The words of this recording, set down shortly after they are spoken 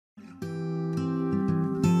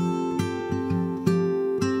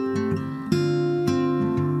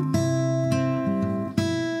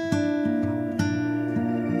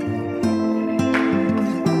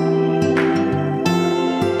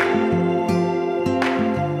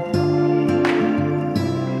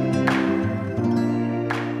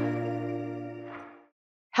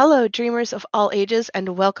Hello, dreamers of all ages,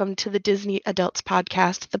 and welcome to the Disney Adults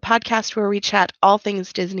Podcast, the podcast where we chat all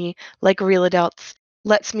things Disney like real adults.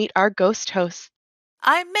 Let's meet our ghost hosts.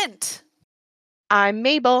 I'm Mint. I'm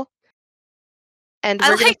Mabel, and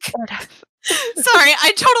we're going to start off. Sorry,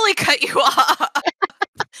 I totally cut you off.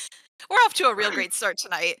 We're off to a real great start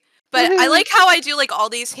tonight. But I like how I do like all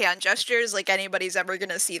these hand gestures like anybody's ever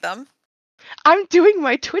gonna see them. I'm doing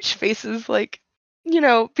my Twitch faces like,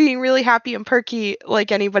 being really happy and perky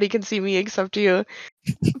like anybody can see me except you.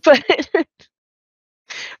 But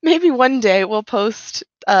maybe one day we'll post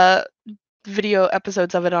video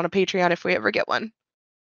episodes of it on a Patreon if we ever get one.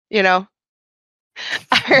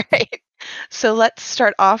 All right. So let's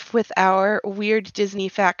start off with our weird Disney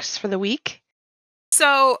facts for the week.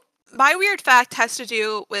 So my weird fact has to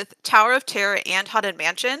do with Tower of Terror and Haunted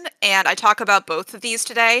Mansion, and I talk about both of these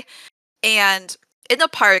today. And in the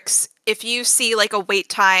parks, if you see like a wait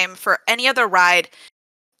time for any other ride,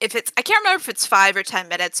 if it's, I can't remember if it's 5 or 10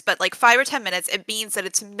 minutes, but like 5 or 10 minutes, it means that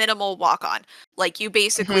it's minimal walk on. Like you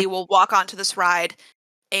basically will walk onto this ride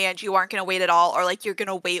and you aren't going to wait at all, or like you're going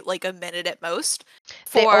to wait like a minute at most.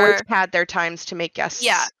 They always pad their times to make guests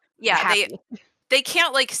happy. They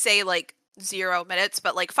can't like say like 0 minutes,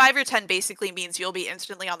 but like 5 or 10 basically means you'll be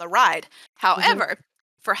instantly on the ride. However,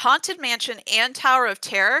 for Haunted Mansion and Tower of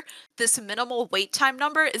Terror, this minimal wait time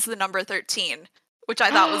number is the number 13, which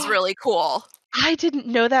I thought was really cool. I didn't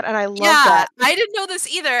know that, and I love that. I didn't know this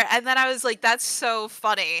either, and then I was like, that's so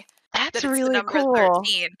funny. That's that it's really the number cool.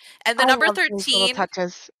 13. And the number 13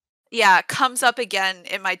 touches. Yeah, comes up again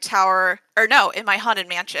in my in my Haunted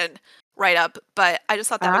Mansion write-up, but I just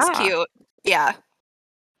thought that was cute. Yeah.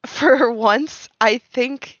 For once, I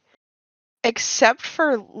think, except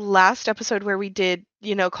for last episode where we did,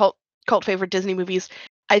 cult favorite Disney movies,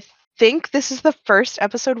 I think this is the first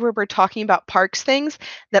episode where we're talking about parks things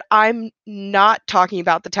that I'm not talking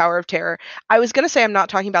about the Tower of Terror. I was going to say I'm not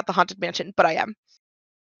talking about the Haunted Mansion, but I am.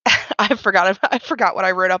 I forgot what I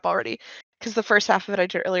wrote up already because the first half of it I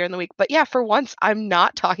did earlier in the week. But yeah, for once, I'm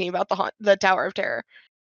not talking about the Tower of Terror,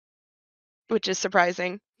 which is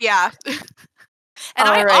surprising. Yeah. And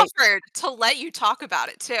I offered to let you talk about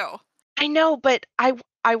it too. I know, but I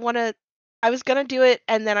was gonna do it,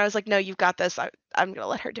 and then I was like, no, you've got this. I'm gonna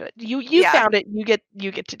let her do it. You found it. You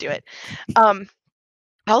get to do it.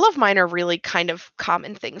 All of mine are really kind of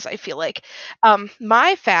common things, I feel like.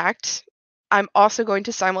 My fact, I'm also going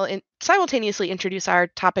to simultaneously introduce our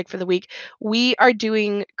topic for the week. We are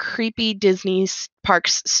doing creepy Disney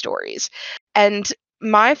parks stories. And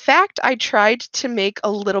my fact I tried to make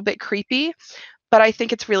a little bit creepy, but I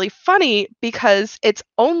think it's really funny because it's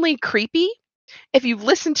only creepy if you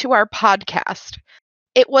listen to our podcast.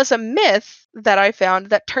 It was a myth that I found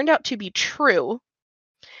that turned out to be true.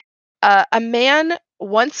 A man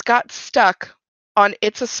once got stuck on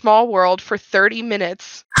It's a Small World for 30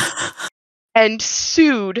 minutes and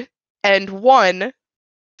sued and won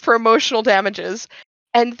for emotional damages.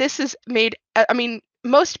 And this is made, I mean,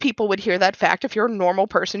 most people would hear that fact. If you're a normal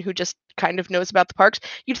person who just kind of knows about the parks,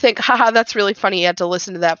 you'd think, haha, that's really funny. You had to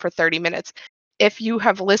listen to that for 30 minutes. If you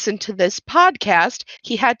have listened to this podcast,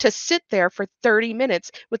 he had to sit there for 30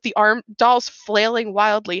 minutes with the dolls flailing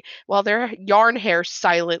wildly while their yarn hair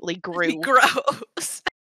silently grew. Gross.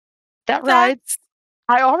 That ride,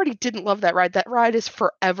 I already didn't love that ride. That ride is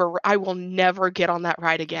forever. I will never get on that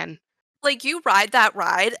ride again. Like, you ride that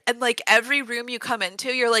ride, and like every room you come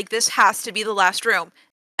into, you're like, this has to be the last room.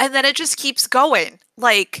 And then it just keeps going.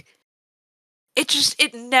 Like,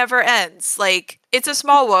 it never ends. Like, It's a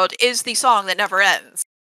Small World is the song that never ends.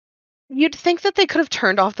 You'd think that they could have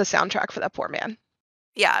turned off the soundtrack for that poor man.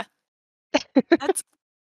 Yeah.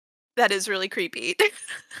 That is really creepy.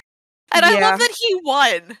 And I love that he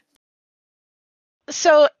won.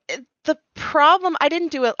 So the problem, I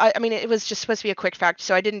didn't do it. I mean, it was just supposed to be a quick fact,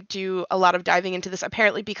 so I didn't do a lot of diving into this.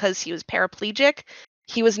 Apparently, because he was paraplegic,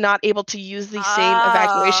 he was not able to use the same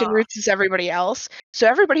evacuation routes as everybody else. So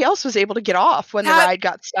everybody else was able to get off when the ride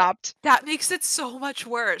got stopped. That makes it so much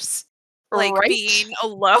worse. Like, being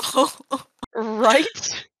alone.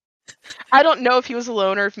 Right? I don't know if he was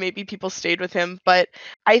alone or if maybe people stayed with him, but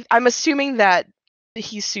I'm assuming that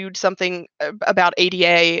he sued something about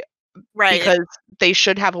ADA. Right. Because they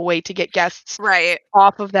should have a way to get guests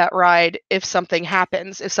off of that ride if something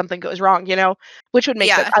happens, if something goes wrong, which would make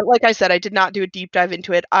sense. Like I said, I did not do a deep dive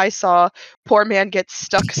into it. I saw poor man get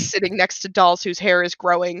stuck sitting next to dolls whose hair is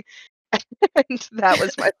growing. And that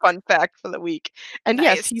was my fun fact for the week. And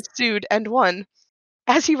yes, he sued and won,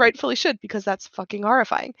 as he rightfully should, because that's fucking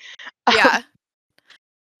horrifying. Yeah.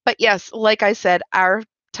 But yes, like I said, our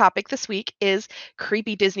topic this week is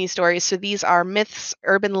creepy Disney stories. So these are myths,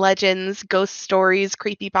 urban legends, ghost stories,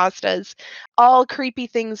 creepy pastas, all creepy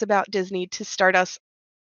things about Disney to start us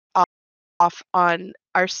off on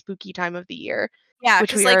our spooky time of the year, Yeah, which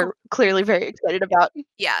because we like, are clearly very excited about.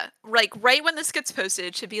 yeah, like right when this gets posted,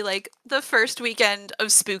 it should be like the first weekend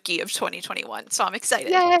of spooky of 2021. So I'm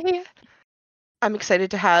excited. Yay! I'm excited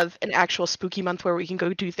to have an actual spooky month where we can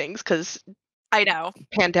go do things because I know.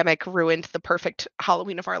 pandemic ruined the perfect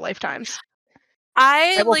Halloween of our lifetimes.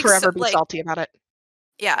 I I will like so, forever be like salty about it.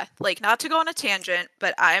 yeah, like not to go on a tangent,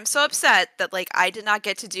 but I am so upset that like I did not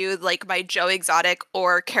get to do like my Joe Exotic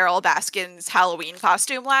or Carol Baskin's Halloween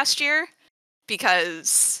costume last year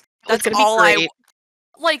because It was that's gonna be all great.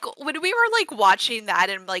 like when we were like watching that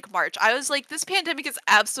in like March. I was like, this pandemic is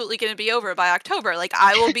absolutely going to be over by October. Like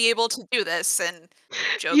I will be able to do this, and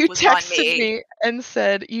joke You was on texted me. me and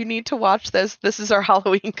said, "You need to watch this. This is our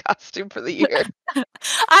Halloween costume for the year."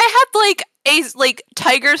 I had like a like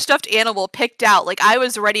tiger stuffed animal picked out. Like I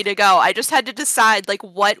was ready to go. I just had to decide like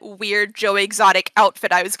what weird Joe Exotic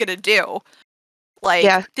outfit I was gonna do.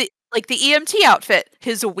 Yeah. Like the EMT outfit,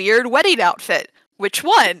 his weird wedding outfit. Which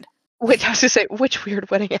one? Wait, I was gonna say, which weird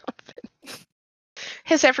wedding outfit?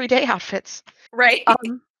 His everyday outfits. Right.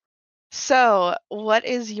 Um, so what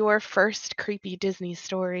is your first creepy Disney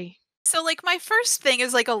story? So like my first thing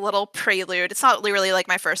is like a little prelude. It's not really like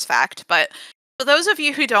my first fact, but for those of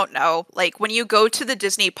you who don't know, like when you go to the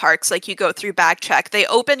Disney parks, like you go through bag check, they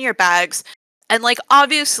open your bags and like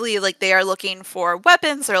obviously like they are looking for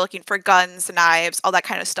weapons, they're looking for guns, knives, all that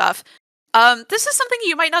kind of stuff. This is something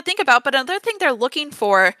you might not think about, but another thing they're looking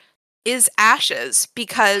for is ashes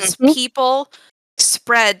because Mhm. people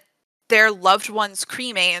spread their loved ones'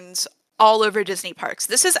 cremains all over Disney parks.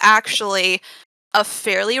 This is actually a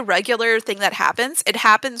fairly regular thing that happens. It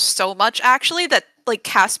happens so much actually that like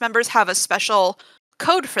cast members have a special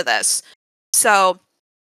code for this. So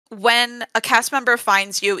when a cast member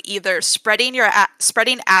finds you either spreading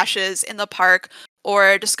ashes in the park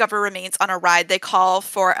or discover remains on a ride, they call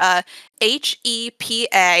for a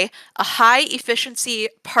HEPA, a high efficiency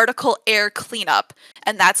particle air cleanup,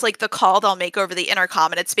 and that's like the call they'll make over the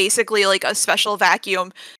intercom. And it's basically like a special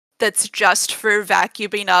vacuum that's just for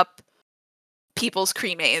vacuuming up people's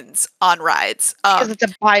cremains on rides. Because it's a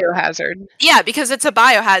biohazard. Yeah, because it's a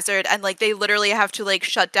biohazard and like they literally have to like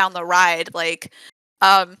shut down the ride.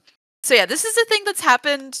 Um so yeah, this is a thing that's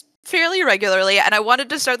happened fairly regularly, and I wanted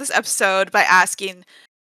to start this episode by asking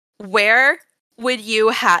where would you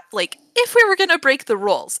have like if we were gonna break the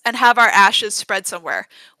rules and have our ashes spread somewhere,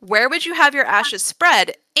 where would you have your ashes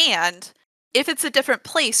spread? And if it's a different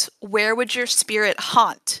place, where would your spirit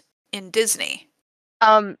haunt in Disney?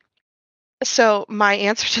 Um, so my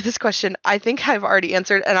answer to this question, I think I've already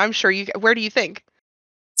answered, and I'm sure you. Where do you think? It.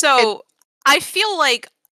 So I feel like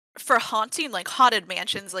for haunting, like haunted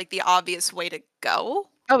mansions, like the obvious way to go.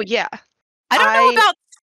 Oh yeah. I don't know I. about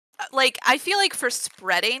like I feel like for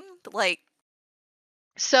spreading, like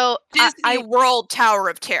So Disney I. World Tower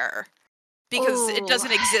of Terror because it Oh,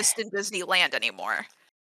 doesn't exist in Disneyland anymore.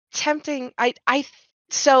 tempting.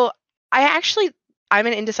 So I actually. I'm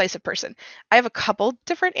an indecisive person. I have a couple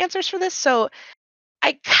different answers for this. So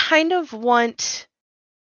I kind of want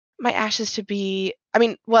my ashes to be. I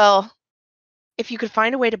mean, well, if you could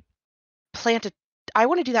find a way to plant a. I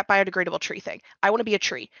want to do that biodegradable tree thing. I want to be a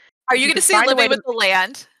tree. Are If you you going to could say find a way Living to. with the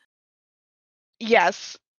Land?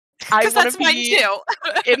 Yes, I Because want to that's mine be too.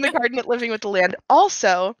 in the garden at Living with the Land.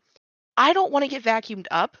 Also, I don't want to get vacuumed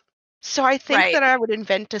up. So I think Right. that I would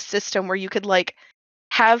invent a system where you could like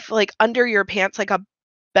have like under your pants like a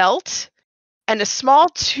belt and a small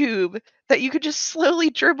tube that you could just slowly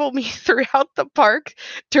dribble me throughout the park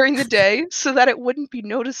during the day so that it wouldn't be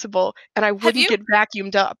noticeable and I Have wouldn't you get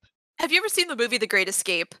vacuumed up. have you ever seen the movie The Great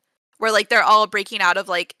Escape? Where like they're all breaking out of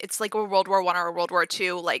like it's like a World War I or a World War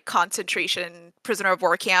II like concentration prisoner of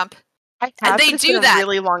war camp. I And have, they but it's been do a that.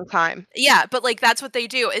 really long time. Yeah, but like that's what they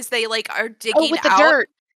do is they like are Oh, digging with the out dirt.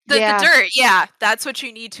 the Yeah, dirt. Yeah, that's what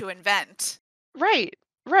you need to invent. right,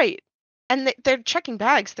 right. And they're checking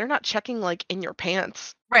bags. They're not checking like in your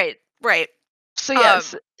pants. Right, right. So Um,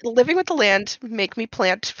 yes, living with the land, make me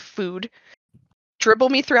plant food, dribble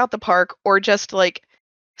me throughout the park, or just like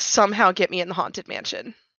somehow get me in the haunted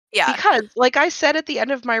mansion. yeah, Because, like I said at the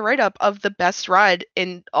end of my write up of the best ride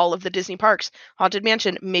in all of the Disney parks, Haunted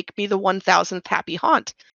Mansion, make me the 1000th happy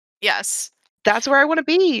haunt. yes. That's where I want to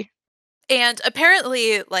be. And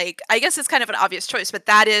apparently, like, I guess it's kind of an obvious choice, but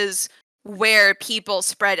that is where people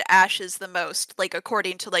spread ashes the most, like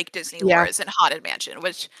according to like Disney lore Yeah. is in Haunted Mansion,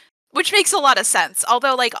 which makes a lot of sense.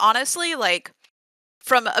 Although, like, honestly, like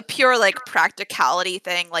from a pure like practicality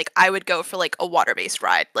thing, like I would go for like a water-based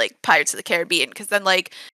ride, like Pirates of the Caribbean, because then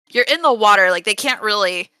like you're in the water, like they can't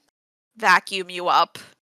really vacuum you up,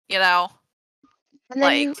 you know? And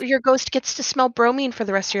then Like your ghost gets to smell bromine for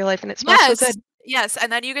the rest of your life, and it smells so yes, good. yes,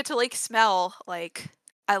 and then you get to like smell like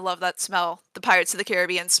I love that smell, the Pirates of the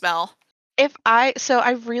Caribbean smell.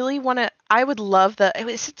 I really wanna I would love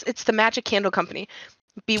it's the Magic Candle Company.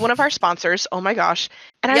 Be one of our sponsors, oh my gosh,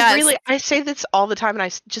 and Yes, I say this all the time,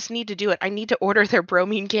 and just need to do it. I need to order their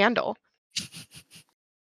bromine candle,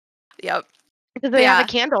 yep, because but they have a yeah.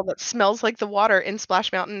 candle that smells like the water in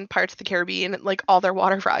Splash Mountain, Pirates of the Caribbean, and, like, all their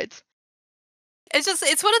water rides.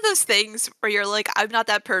 It's one of those things where you're like, I'm not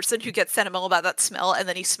that person who gets sentimental about that smell, and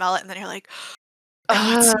then you smell it, and then you're like,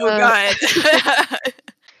 oh, it's so Uh good.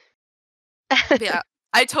 Yeah,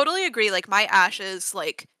 I totally agree. Like my ashes,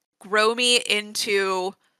 like grow me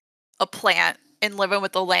into a plant and living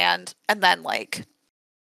with the land, and then like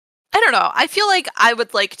I don't know. I feel like I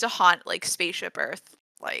would like to haunt like Spaceship Earth.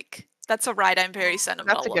 Like that's a ride I'm very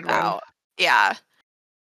That's a sentimental good one. about. Yeah.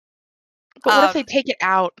 But what if they Um. take it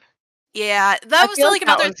out? Yeah, that I was feel like like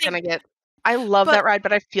that another one's thing. gonna get I love But that ride,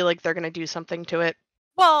 but I feel like they're gonna do something to it.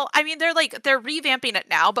 well, I mean, they're revamping it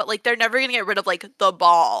now, but like they're never gonna get rid of like the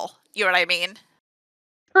ball. You know what I mean?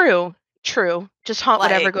 True, true. Just haunt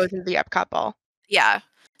whatever Like, goes into the Epcot ball. yeah,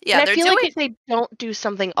 And yeah, I they're feel like doing. if they don't do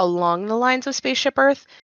something along the lines of Spaceship Earth,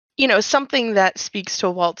 something that speaks to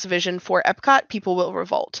Walt's vision for Epcot, people will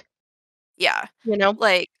revolt, Yeah, you know?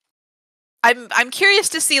 like I'm curious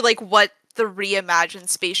to see like what the reimagined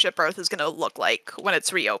Spaceship Earth is gonna look like when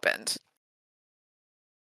it's reopened.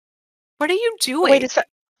 What are you Oh, wait doing? a sec.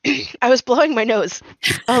 I was blowing my nose.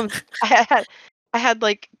 Um, I had I had,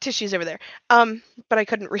 like, tissues over there, but I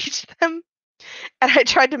couldn't reach them, and I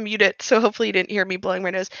tried to mute it, so hopefully you didn't hear me blowing my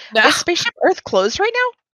nose. No. Is Spaceship Earth closed right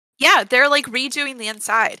now? Yeah, they're like redoing the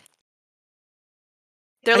inside.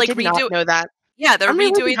 They're I like did not redo. know that. Yeah, they're I'm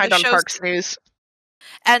really redoing the behind on shows, Parks news.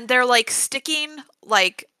 and they're like sticking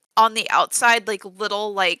like on the outside like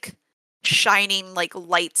little like shining like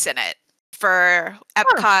lights in it for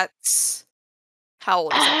Huh. Epcot's. How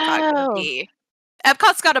old is Epcot gonna Oh, be?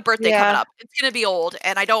 Epcot's got a birthday coming yeah, up. It's gonna be old,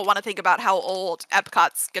 and I don't want to think about how old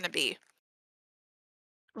Epcot's gonna be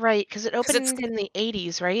right. Because it because it's opened in the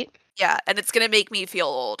 '80s, right? yeah, and it's gonna make me feel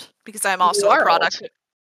old because I'm You also a are old. product.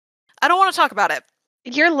 I don't want to talk about it.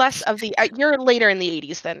 You're later in the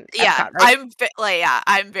 '80s than Yeah, Epcot, right?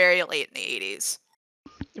 I'm very late in the 80s.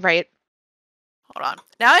 Right. Hold on.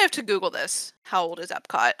 Now I have to Google this. How old is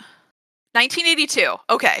Epcot? 1982.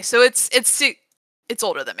 Okay, so it's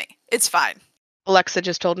older than me. It's fine. Alexa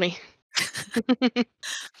just told me.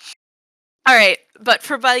 All right, but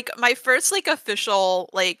for like my first like official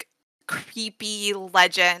like creepy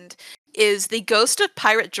legend is the ghost of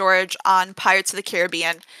Pirate George on Pirates of the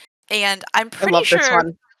Caribbean. And I'm I pretty love this sure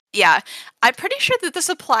one. yeah, I'm pretty sure that this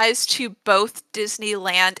applies to both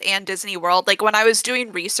Disneyland and Disney World. Like when I was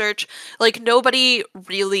doing research, like nobody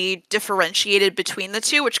really differentiated between the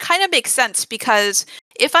two, which kind of makes sense because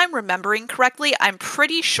if I'm remembering correctly, I'm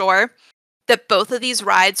pretty sure that both of these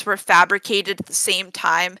rides were fabricated at the same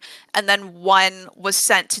time, and then one was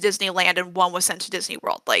sent to Disneyland and one was sent to Disney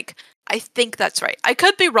World. Like, I think that's right. I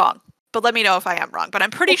could be wrong, but let me know if I am wrong. But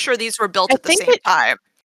I'm I pretty sure these were built I at the think same it time.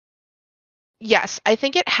 Yes, I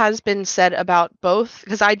think it has been said about both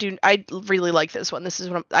because I really like this one. This is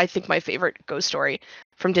I think my favorite ghost story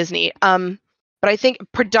from Disney. But I think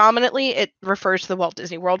predominantly it refers to the Walt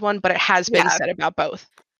Disney World one, but it has been Yeah, said about both.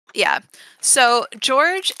 yeah. So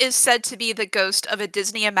George is said to be the ghost of a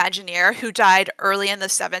Disney Imagineer who died early in the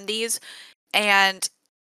 70s. And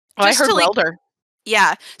Oh, I just to heard like, welder.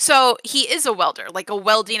 yeah. So he is a welder, like a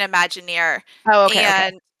welding Imagineer. Oh, okay, okay.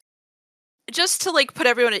 And just to like put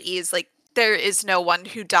everyone at ease, like there is no one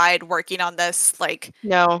who died working on this. Like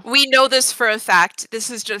No. we know this for a fact. This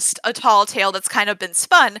is just a tall tale that's kind of been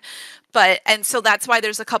spun. But and so that's why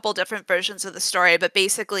there's a couple different versions of the story. But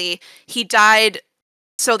basically, he died,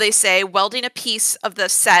 so they say, welding a piece of the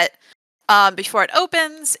set before it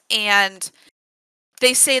opens, and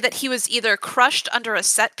they say that he was either crushed under a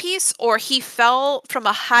set piece or he fell from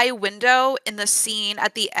a high window in the scene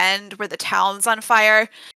at the end where the town's on fire.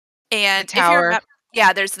 The And if you tower. remember,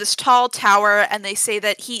 yeah, there's this tall tower, and they say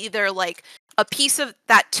that he either like a piece of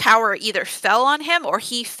that tower either fell on him or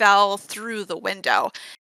he fell through the window.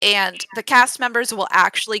 And the cast members will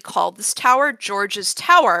actually call this tower George's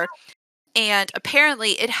Tower. And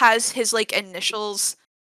apparently it has his like initials.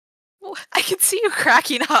 I can see you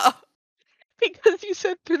cracking up. Because you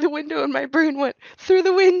said through the window and my brain went through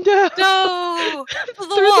the window. No, the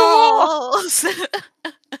Through the wall. walls.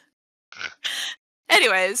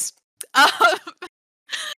 Anyways, um,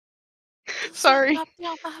 Sorry. Got me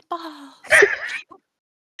on my balls.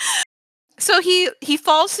 So he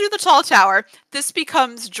falls through the tall tower. This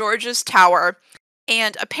becomes George's tower,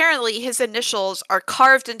 and apparently his initials are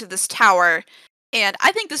carved into this tower. And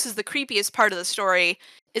I think this is the creepiest part of the story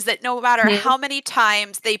is that no matter Mhm, how many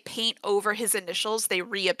times they paint over his initials, they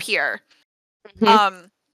reappear. mhm,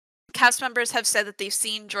 Um Cast members have said that they've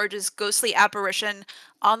seen George's ghostly apparition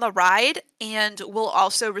on the ride and will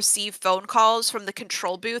also receive phone calls from the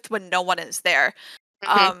control booth when no one is there.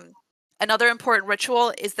 mhm, Um, Another important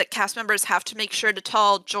ritual is that cast members have to make sure to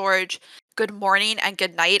tell George good morning and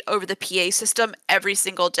good night over the PA system every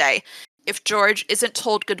single day. If George isn't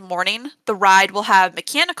told good morning, the ride will have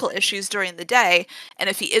mechanical issues during the day, and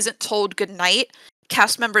if he isn't told good night,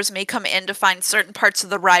 cast members may come in to find certain parts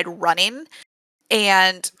of the ride running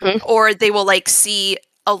and mhm. or they will like see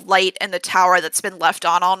a light in the tower that's been left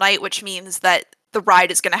on all night, which means that the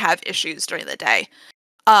ride is going to have issues during the day.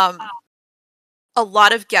 Um, a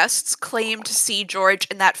lot of guests claim to see George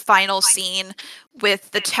in that final scene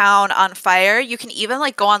with the town on fire. You can even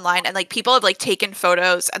like go online and like people have like taken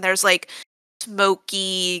photos and there's like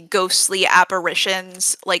smoky, ghostly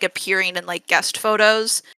apparitions like appearing in like guest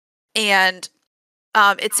photos. And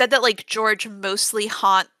it said that like George mostly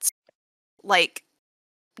haunts like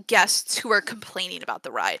guests who are complaining about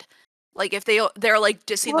the ride. Like if they're like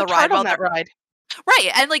He dissing the worked ride hard on while that they're ride.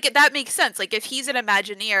 right, and like that makes sense. Like if he's an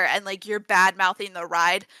Imagineer and like you're bad mouthing the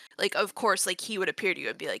ride, like of course like he would appear to you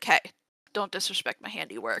and be like, "Hey, don't disrespect my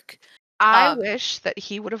handiwork." I Um, wish that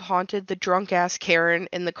he would have haunted the drunk ass Karen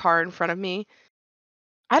in the car in front of me.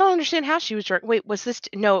 I don't understand how she was drunk. Wait, was this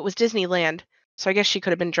no, it was Disneyland. So I guess she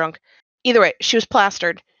could have been drunk. Either way, she was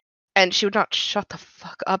plastered and she would not shut the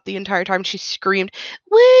fuck up the entire time. She screamed,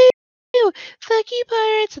 "Woo! Fuck you,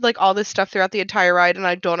 pirates!" and like all this stuff throughout the entire ride, and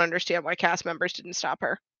I don't understand why cast members didn't stop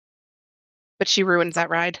her. But she ruined that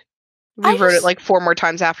ride. We I rode it just like 4 more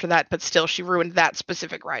times after that, but still she ruined that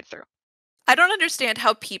specific ride through. I don't understand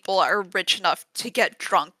how people are rich enough to get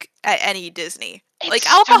drunk at any Disney. It's Like so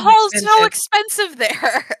alcohol is so expensive. expensive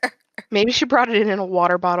there. Maybe she brought it in a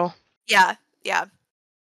water bottle. Yeah, yeah.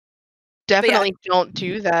 But yeah, Definitely don't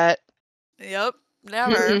do that. yep,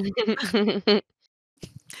 never.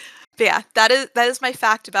 But yeah, that is my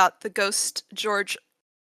fact about the ghost George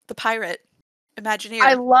the pirate I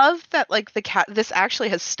Imagineer. love that, like, the cat this actually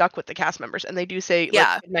has stuck with the cast members, and they do say, like,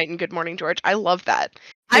 Yeah, "Good night and good morning, George." I love that.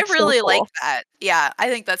 I It's so really like cool. that. Yeah, I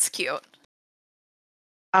think that's cute.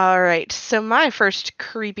 Alright, so my first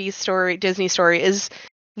creepy story Disney story is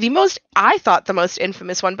the most I thought the most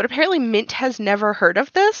infamous one, but apparently Mint has never heard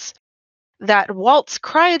of this, that Walt's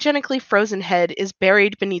cryogenically frozen head is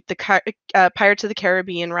buried beneath the Pirates of the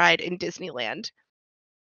Caribbean ride in Disneyland.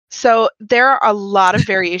 So, there are a lot of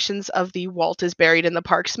variations of the Walt is buried in the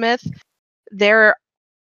park myth. There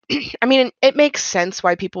I mean, it makes sense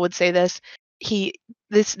why people would say this. He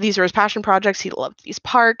these are his passion projects. He loved these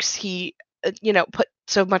parks. He, put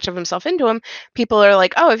so much of himself into them. People are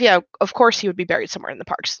like, "Oh, if yeah, of course he would be buried somewhere in the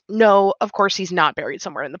parks." No, of course he's not buried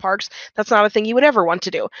somewhere in the parks. That's not a thing you would ever want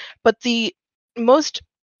to do. But the most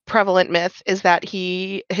prevalent myth is that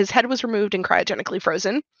his head was removed and cryogenically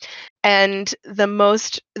frozen. And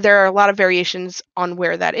there are a lot of variations on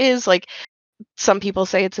where that is. Like some people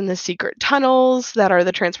say it's in the secret tunnels that are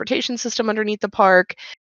the transportation system underneath the park.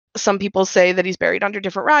 Some people say that he's buried under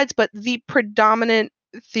different rides, but the predominant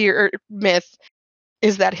myth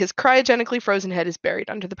is that his cryogenically frozen head is buried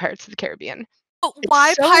under the Pirates of the Caribbean. But It's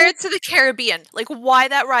why so Pirates of the Caribbean? Like, why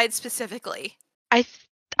that ride specifically? I th-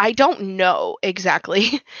 I don't know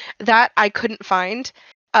exactly. That I couldn't find.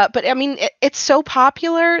 But I mean, it's so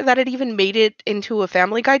popular that it even made it into a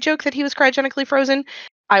Family Guy joke that he was cryogenically frozen.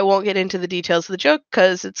 I won't get into the details of the joke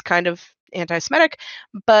because it's kind of anti-Semitic.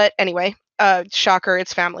 But anyway, shocker,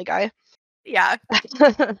 it's Family Guy. Yeah.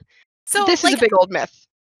 So, This is a big old myth.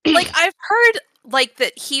 I've heard like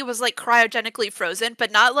that he was like cryogenically frozen,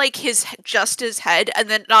 but not like just his head, and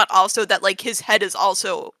then not also that like his head is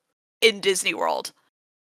also in Disney World,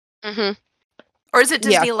 Hmm. or is it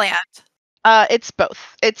Yeah, Disneyland? it's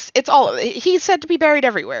both. It's all. He's said to be buried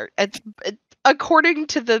everywhere. According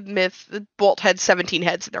to the myth, the Bolt had 17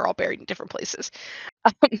 heads, and they're all buried in different places.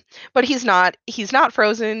 But he's not. He's not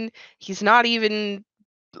frozen. He's not even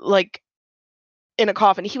like in a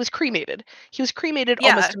coffin. He was cremated. He was cremated Yeah,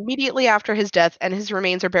 almost immediately after his death, and his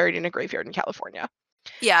remains are buried in a graveyard in California.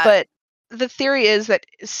 yeah, But the theory is that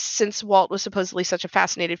since Walt was supposedly such a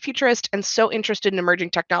fascinated futurist and so interested in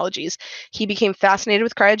emerging technologies, he became fascinated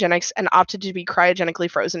with cryogenics and opted to be cryogenically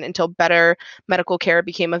frozen until better medical care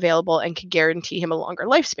became available and could guarantee him a longer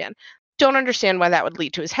lifespan. Don't understand why that would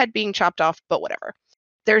lead to his head being chopped off, but whatever.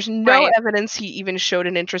 There's no Right. evidence he even showed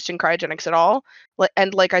an interest in cryogenics at all,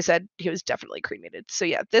 and like I said, he was definitely cremated. So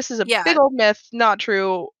yeah, this is a big Yeah. old myth, not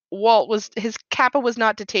true. His kappa was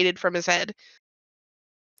not detated from his head,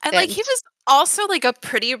 And, like, and he was also, like, a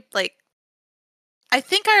pretty, like I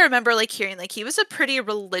think I remember, like, hearing, like, he was a pretty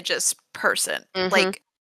religious person. mhm. Like,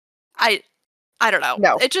 I I don't know.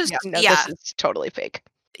 No, It yeah, just no, this yeah, is totally fake.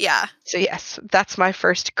 yeah. So yes, that's my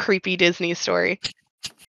first creepy Disney story.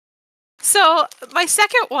 So, my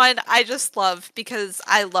second one I just love because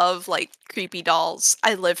I love, like, creepy dolls.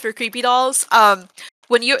 I live for creepy dolls.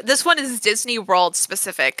 When you this one is Disney World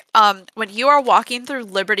specific. When you are walking through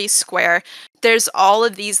Liberty Square, there's all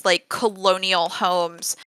of these, like, colonial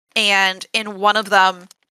homes, and in one of them,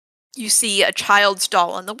 you see a child's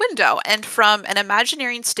doll in the window, and from an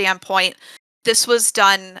Imagineering standpoint, this was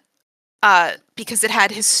done because it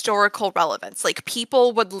had historical relevance. Like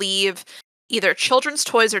people would leave either children's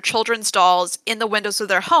toys or children's dolls in the windows of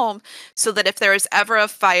their home so that if there was ever a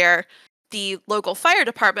fire, the local fire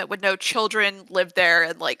department would know children lived there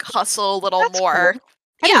and like hustle a little That's more. cool.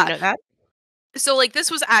 I didn't Yeah, know that. so like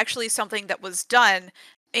this was actually something that was done,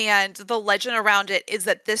 and the legend around it is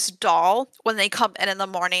that this doll when they come in the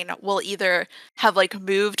morning will either have like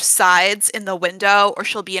moved sides in the window, or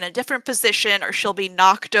she'll be in a different position, or she'll be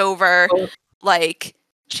knocked over. Oh, Like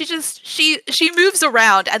she moves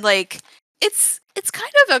around, and like it's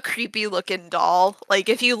kind of a creepy looking doll. Like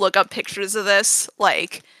if you look up pictures of this,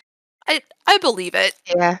 like I believe it.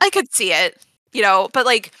 yeah, I could see it, but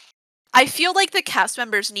like I feel like the cast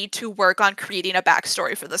members need to work on creating a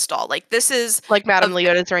backstory for this doll. Like this is like a Madame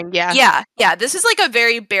Leota's ring, yeah. yeah, yeah, this is like a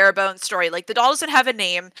very bare bones story. Like the doll doesn't have a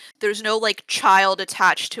name. There's no like child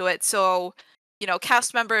attached to it. So,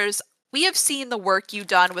 cast members, we have seen the work you've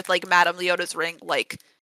done with like Madame Leota's ring. Like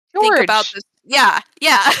think about George, this. Yeah,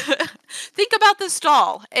 yeah. Think about this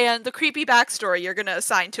doll and the creepy backstory you're going to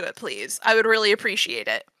assign to it, please. I would really appreciate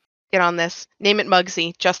it. get on this. Name it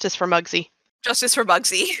Muggsy. Justice for Muggsy. Justice for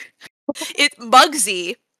Bugsy.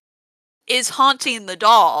 Bugsy is haunting the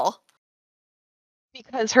doll.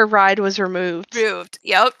 Because her ride was removed. Proved.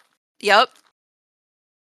 Yep. Yep.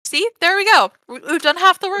 See? There we go. We've done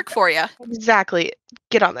half the work for you. Exactly.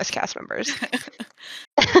 Get on this, cast members.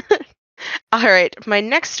 All right, my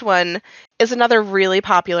next one is another really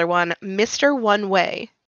popular one, Mr. One Way.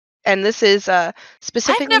 And this is I've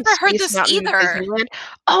specifically never heard Space this Mountain either. Disneyland.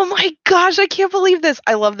 Oh my gosh, I can't believe this.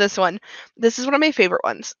 I love this one. This is one of my favorite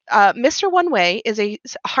ones. Mr. One Way is a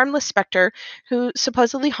harmless specter who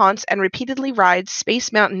supposedly haunts and repeatedly rides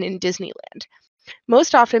Space Mountain in Disneyland.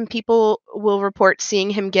 Most often, people will report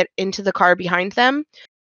seeing him get into the car behind them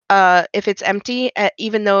if it's empty,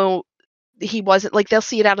 even though he wasn't, like, they'll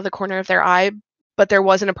see it out of the corner of their eye, but there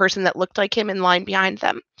wasn't a person that looked like him in line behind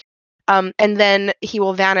them. And then he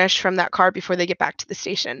will vanish from that car before they get back to the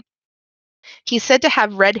station. He's said to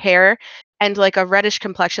have red hair and like a reddish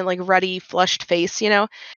complexion, like ruddy, flushed face.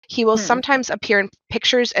 He will Hmm. sometimes appear in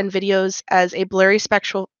pictures and videos as a blurry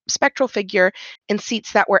spectral figure in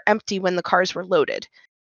seats that were empty when the cars were loaded.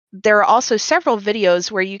 There are also several videos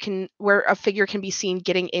where a figure can be seen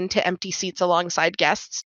getting into empty seats alongside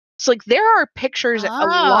guests. So like there are pictures,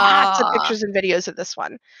 lots of Ah. pictures and videos of this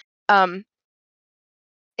one. Um,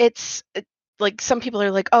 like some people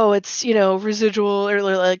are like, oh, it's residual or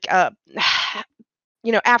like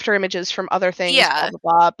after images from other things, blah Yeah, blah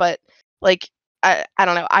blah. But like I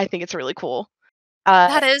don't know, I think it's really cool. Uh,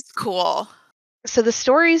 that is cool. so the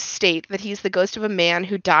stories state that he's the ghost of a man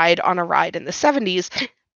who died on a ride in the 70s.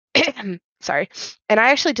 Sorry. And I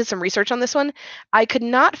actually did some research on this one. I could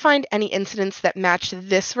not find any incidents that matched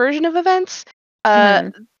this version of events. Uh,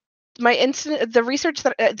 Mhm.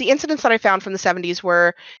 the incidents that I found from the 70s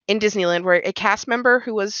were in Disneyland, where a cast member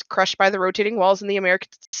who was crushed by the rotating walls in the American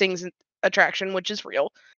Sings attraction, which is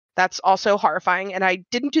real. That's also horrifying. And I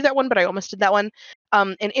didn't do that one, but I almost did that one.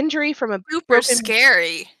 An injury from a Super broken.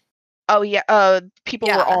 scary. Oh yeah. People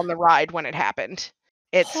were Yeah. on the ride when it happened.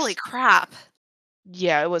 Holy It's crap.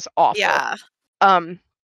 Yeah, it was awful. Yeah. Um,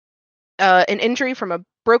 an injury from a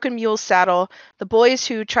broken mule's saddle, the boys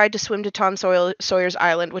who tried to swim to Tom Sawyer's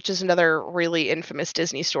Island, which is another really infamous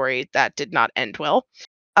Disney story that did not end well.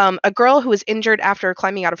 A girl who was injured after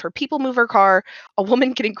climbing out of her people mover car, a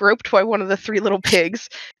woman getting groped by one of the three little pigs,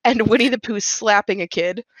 and Winnie the Pooh slapping a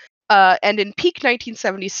kid. And in peak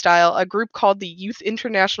 1970s style, a group called the Youth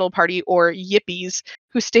International Party, or Yippies,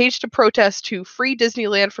 who staged a protest to free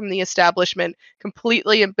Disneyland from the establishment,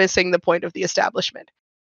 completely missing the point of the establishment.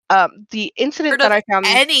 The incident Heard that of I found,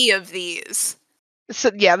 any of these. so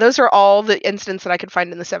yeah, those are all the incidents that I could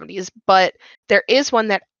find in the 70s, but there is one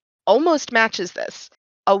that almost matches this.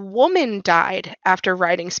 a woman died after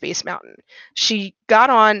riding Space Mountain. She got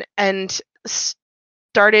on and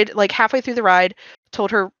started like halfway through the ride,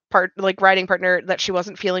 told her riding partner that she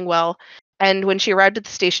wasn't feeling well, and when she arrived at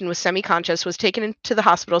the station was semi-conscious, was taken into the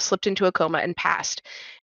hospital, slipped into a coma, and passed.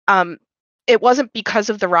 Um, it wasn't because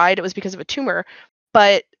of the ride; it was because of a tumor,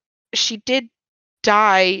 but she did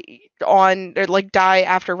die die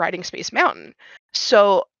after riding Space Mountain.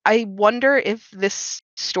 So I wonder if this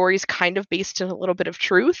story is kind of based in a little bit of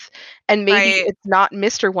truth, and maybe Right. it's not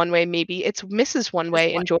Mr. One Way, maybe it's Mrs. One Just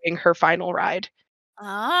Way what? enjoying her final ride.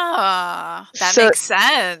 Ah, that So makes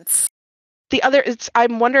sense.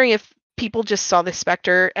 I'm wondering if people just saw the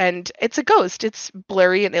specter and it's a ghost. It's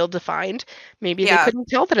blurry and ill-defined. Maybe they Yeah. couldn't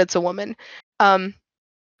tell that it's a woman. Um,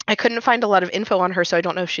 I couldn't find a lot of info on her, so I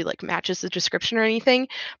don't know if she like matches the description or anything.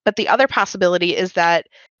 But the other possibility is that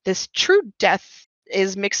this true death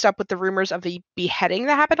is mixed up with the rumors of a beheading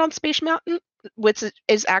that happened on Space Mountain, which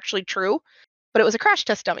is actually true, but it was a crash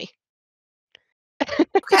test dummy.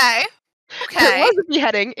 Okay. There Okay. was a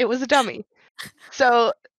beheading, it was a dummy.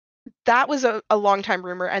 So that was a long time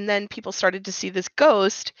rumor, and then people started to see this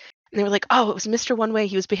ghost, and they were like, "Oh, it was Mr. One Way.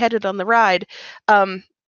 He was beheaded on the ride." Um,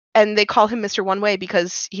 and they call him Mr. One Way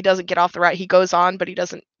because he doesn't get off the ride. He goes on, but he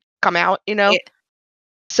doesn't come out. Right.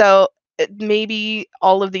 So maybe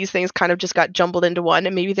all of these things kind of just got jumbled into one,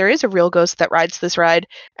 and maybe there is a real ghost that rides this ride,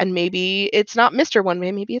 and maybe it's not Mr. One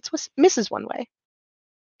Way. Maybe it's Mrs. One Way.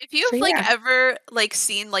 If So you've like yeah. ever like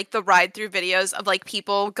seen like the ride through videos of like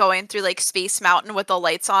people going through like Space Mountain with the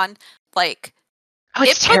lights on, like Oh,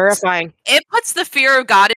 it's it puts terrifying. it puts the fear of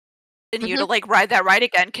God in you Hmm. to like ride that ride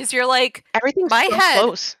again because you're like, Everything's my so head,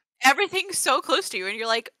 close. everything's so close to you, and you're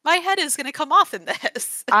like, my head is gonna come off in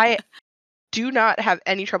this. I do not have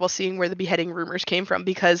any trouble seeing where the beheading rumors came from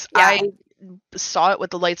because I Yeah. saw it with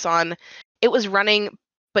the lights on. It was running,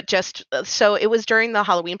 but just so it was during the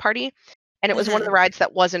Halloween party, and it was one of the Hmm. rides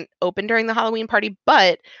that wasn't open during the Halloween party,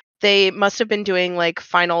 but they must have been doing like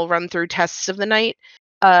final run through tests of the night.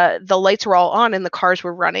 The lights were all on and the cars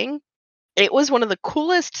were running. It was one of the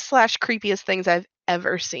coolest slash creepiest things I've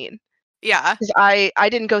ever seen. Yeah. 'Cause I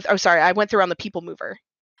didn't go. Oh, sorry, I went through on the People Mover.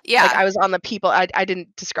 Like, Yeah. I was on the people I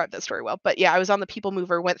didn't describe that story well, but yeah, I was on the people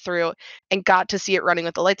mover, went through, and got to see it running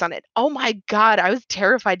with the lights on it. Oh my god, I was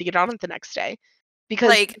terrified to get on it the next day because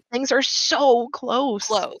Like things are so close.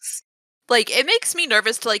 close. Like it makes me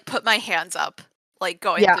nervous to like put my hands up, like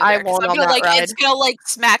going Yeah, through I there because won't I'm on gonna that like ride. it's gonna like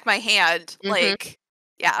smack my hand. Mhm, Like,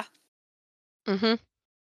 yeah. mhm.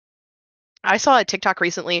 I saw a TikTok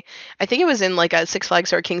recently, I think it was in, like, a Six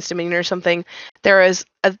Flags or King's Dominion or something. There was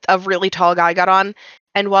a really tall guy got on,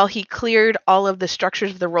 and while he cleared all of the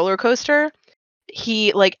structures of the roller coaster,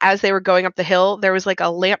 he like, as they were going up the hill, there was, like, a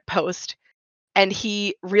lamp post and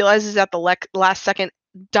he realizes at the last second,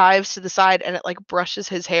 dives to the side, and it like brushes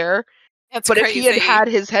his hair. That's But if he had crazy. had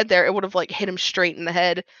his head there, it would have like hit him straight in the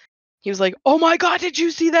head. He was like, "Oh my god, did you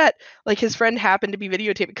see that?" Like his friend happened to be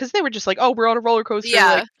videotaping because they were just like, "Oh, we're on a roller coaster, like,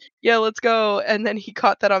 Yeah. yeah, let's go." And then he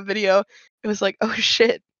caught that on video. It was like, "Oh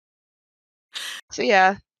shit." So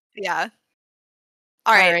yeah, Yeah.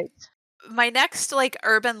 all Alright. right. My next like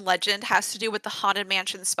urban legend has to do with the Haunted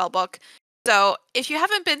Mansion spellbook. So, if you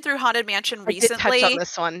haven't been through Haunted Mansion I did touch on recently,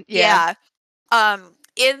 this one. Yeah. yeah.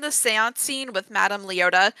 In the seance scene with Madame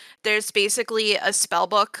Leota, there's basically a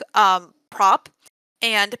spellbook prop,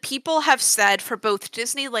 and people have said for both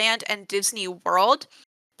Disneyland and Disney World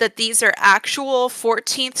that these are actual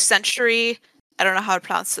 14th century, I don't know how to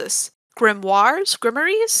pronounce this, grimoires,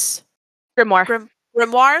 Grimoire.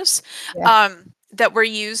 grimoires, Yeah. that were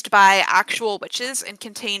used by actual witches and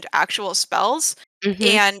contained actual spells. Mhm.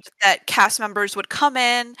 And that cast members would come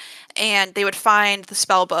in and they would find the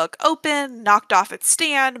spell book open, knocked off its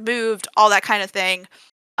stand, moved, all that kind of thing.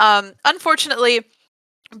 Unfortunately,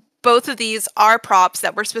 both of these are props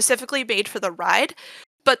that were specifically made for the ride,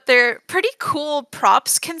 but they're pretty cool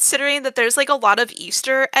props considering that there's like a lot of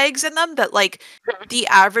Easter eggs in them that like the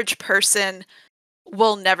average person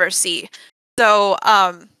will never see. So,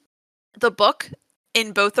 the book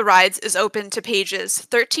in both the rides is open to pages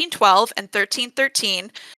 1312 and 1313,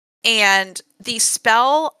 and the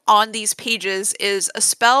spell on these pages is a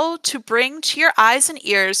spell to bring to your eyes and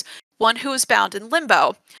ears one who is bound in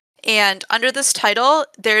limbo. And under this title,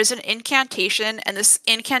 there's an incantation, and this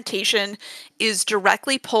incantation is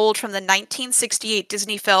directly pulled from the 1968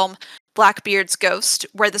 Disney film Blackbeard's Ghost,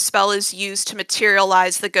 where the spell is used to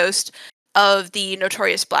materialize the ghost of the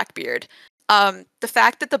notorious Blackbeard. The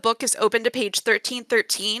fact that the book is open to page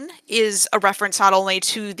 1313 is a reference not only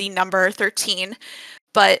to the number 13,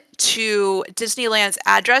 but to Disneyland's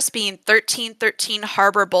address being 1313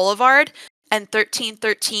 Harbor Boulevard, and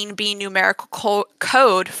 1313 being numerical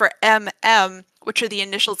code for MM, which are the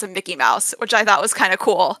initials of Mickey Mouse, which I thought was kind of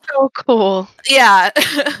cool. So cool. Yeah.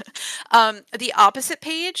 The opposite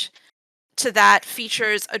page to that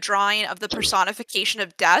features a drawing of the personification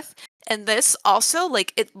of death. And this also,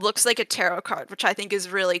 like, it looks like a tarot card, which I think is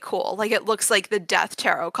really cool. Like, it looks like the death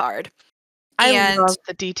tarot card. I And love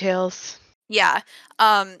the details. yeah,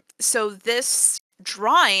 so this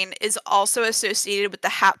drawing is also associated with the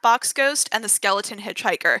Hatbox Ghost and the Skeleton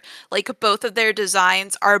Hitchhiker. Like, both of their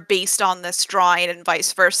designs are based on this drawing and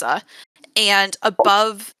vice versa. And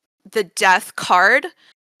above the death card,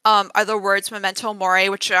 are the words memento mori,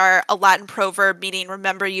 which are a Latin proverb meaning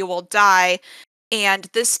remember you will die. And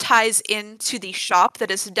this ties into the shop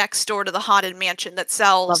that is next door to the Haunted Mansion that Love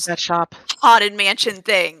sells that shop. Haunted Mansion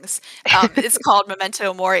things. It's called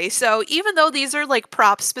Memento Mori. So even though these are like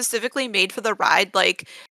props specifically made for the ride, like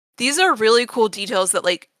these are really cool details that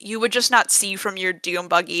like you would just not see from your Doom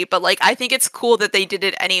buggy. But like I think it's cool that they did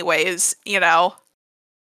it anyways, you know?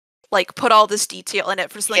 Like put all this detail in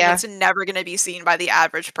it for something Yeah. that's never gonna be seen by the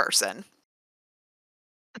average person.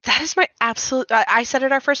 That is my absolute I said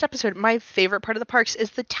it our first episode, my favorite part of the parks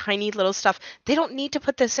is the tiny little stuff. They don't need to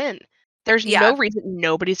put this in. There's Yeah. no reason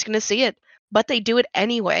nobody's gonna see it, but they do it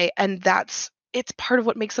anyway, and it's part of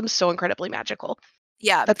what makes them so incredibly magical,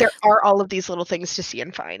 Yeah. that there are all of these little things to see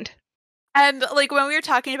and find. And like when we were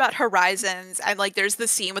talking about Horizons and like there's the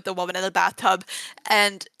scene with the woman in the bathtub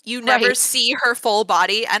and you never Right. see her full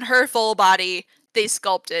body and her full body they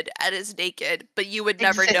sculpted and is naked, but you would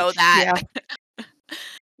never know that. Yeah.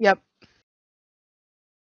 Yep.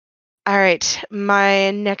 Alright, my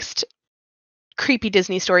next creepy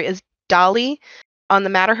Disney story is Dolly on the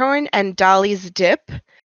Matterhorn and Dolly's Dip,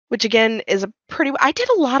 which again is a pretty I did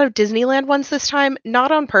a lot of Disneyland ones this time,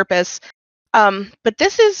 not on purpose. But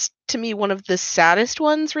this is to me one of the saddest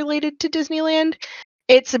ones related to Disneyland.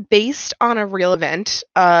 It's based on a real event.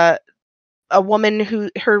 A woman who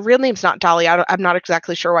her real name's not Dolly. I'm not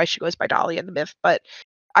exactly sure why she goes by Dolly in the myth, but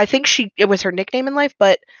I think it was her nickname in life.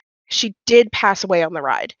 But she did pass away on the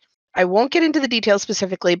ride. I won't get into the details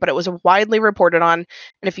specifically, but it was widely reported on. And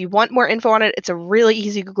if you want more info on it, it's a really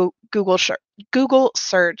easy Google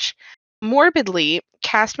search. Morbidly,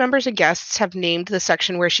 cast members and guests have named the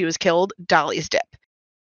section where she was killed Dolly's Dip.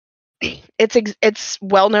 It's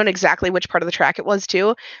well known exactly which part of the track it was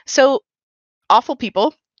too. So awful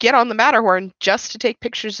people get on the Matterhorn just to take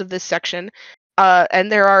pictures of this section, and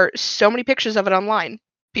there are so many pictures of it online.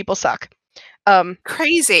 People suck. Um,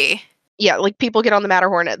 Crazy. yeah, like people get on the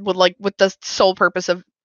Matterhorn with the sole purpose of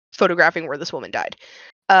photographing where this woman died.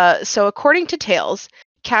 So according to tales,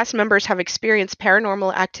 cast members have experienced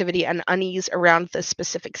paranormal activity and unease around this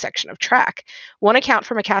specific section of track. One account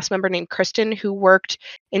from a cast member named Kristen, who worked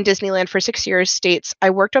in Disneyland for 6 years, states, I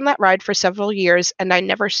worked on that ride for several years and I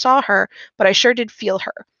never saw her, but I sure did feel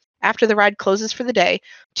her. After the ride closes for the day,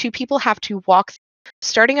 two people have to walk,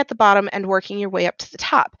 starting at the bottom and working your way up to the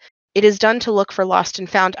top. It is done to look for lost and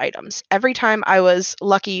found items. Every time I was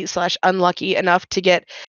lucky/unlucky enough to get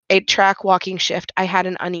a track walking shift, I had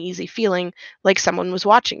an uneasy feeling like someone was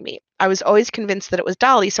watching me. I was always convinced that it was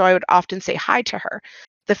Dolly, so I would often say hi to her.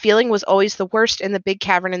 The feeling was always the worst in the big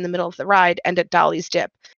cavern in the middle of the ride and at Dolly's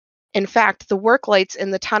Dip. In fact, the work lights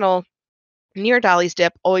in the tunnel near Dolly's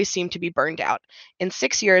Dip always seemed to be burned out. In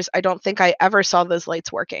 6 years, I don't think I ever saw those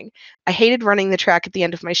lights working. I hated running the track at the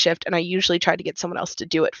end of my shift, and I usually tried to get someone else to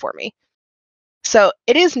do it for me. So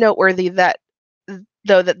it is noteworthy that,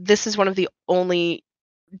 though, that this is one of the only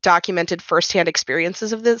documented firsthand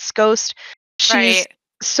experiences of this ghost. She's Right.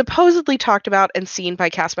 supposedly talked about and seen by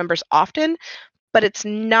cast members often, but it's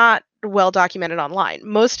not well documented online.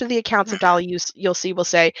 Most of the accounts of Mhm. Dolly you'll see will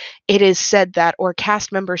say it is said that, or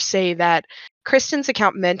cast members say that. Kristen's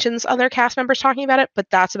account mentions other cast members talking about it, but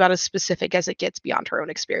that's about as specific as it gets beyond her own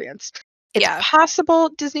experience. It's Yeah. possible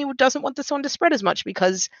Disney doesn't want this one to spread as much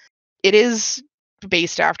because it is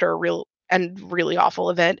based after a real and really awful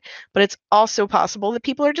event, but it's also possible that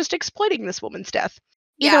people are just exploiting this woman's death.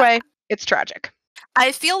 Either Yeah. way, it's tragic.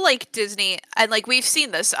 I feel like Disney, and like we've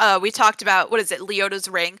seen this, we talked about, what is it, Leota's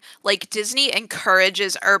Ring? Like Disney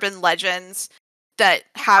encourages urban legends that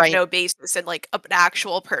have Right. no basis in like an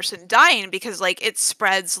actual person dying because like it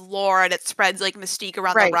spreads lore and it spreads like mystique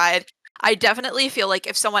around the Right. ride. I definitely feel like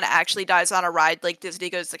if someone actually dies on a ride, like Disney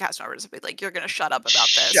goes to the cast members and be like, "You're gonna shut up about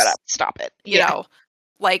Shut this," up. Stop it. you Yeah. know.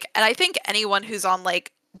 Like, and I think anyone who's on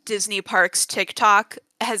like Disney Parks TikTok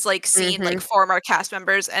has like seen like Mhm. former cast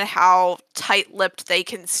members and how tight-lipped they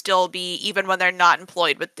can still be even when they're not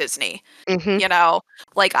employed with Disney. Mhm. You know,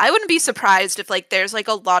 like I wouldn't be surprised if like there's like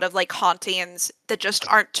a lot of like hauntings that just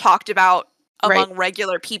aren't talked about Right. among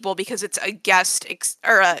regular people because it's a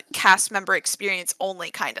or a cast member experience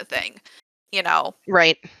only kind of thing, you know?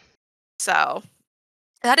 Right. So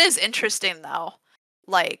that is interesting though,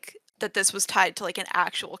 like that this was tied to like an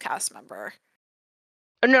actual cast member.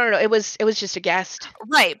 Oh, no, no, no, it was just a guest.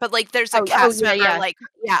 Right, but like there's a Oh, cast yeah, member yeah. like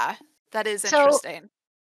yeah, that is So interesting.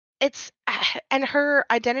 it's and her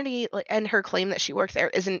identity, like, and her claim that she worked there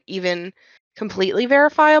isn't even completely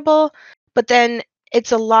verifiable, but then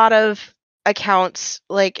it's a lot of accounts,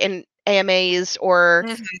 like, in AMAs or,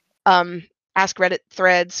 Mhm. um, Ask Reddit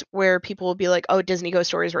threads where people will be like, "Oh, Disney ghost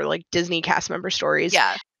stories," or, like, Disney cast member stories,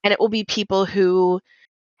 Yeah, and it will be people who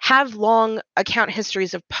have long account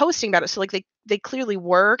histories of posting about it, so, like, they clearly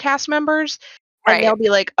were cast members, and right, they'll be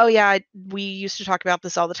like, "Oh, yeah, we used to talk about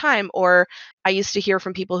this all the time," or, "I used to hear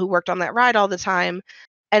from people who worked on that ride all the time,"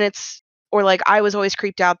 and it's or, like, "I was always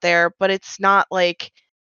creeped out there," but it's not like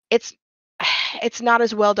it's it's not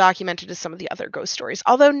as well documented as some of the other ghost stories,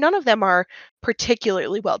 although none of them are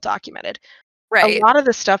particularly well documented. A right. lot of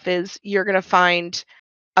the stuff is you're gonna find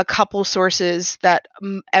a couple sources that,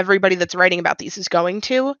 everybody that's writing about these is going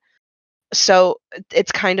to, so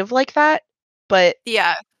it's kind of like that, but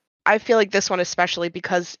Yeah, I feel like this one especially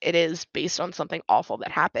because it is based on something awful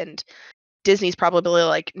that happened, Disney's probably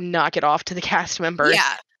like, "Knock it off" to the cast members,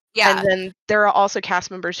 yeah, and yeah, then there are also cast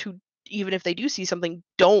members who, even if they do see something,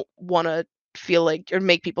 don't wanna feel like or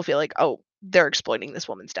make people feel like, "Oh, they're exploiting this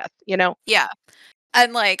woman's death," you know? yeah.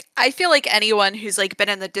 And, like, I feel like anyone who's, like, been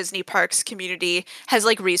in the Disney parks community has,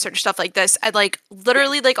 like, researched stuff like this, and, like,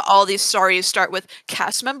 literally, like, all these stories start with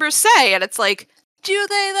 "cast members say," and it's like, do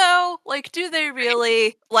they though? Like, do they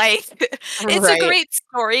really? Like, it's a Right, great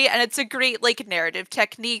story, and it's a great, like, narrative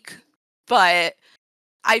technique, but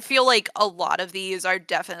I feel like a lot of these are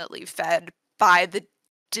definitely fed by the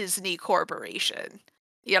Disney Corporation,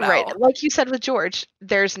 you right. know? Like you said with George,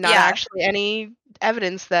 there's not Yeah. actually any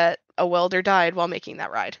evidence that a welder died while making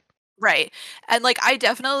that ride. Right. And, like, I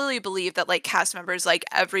definitely believe that, like, cast members, like,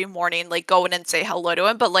 every morning, like, go in and say hello to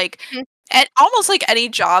him, but, like, Mhm. at almost like any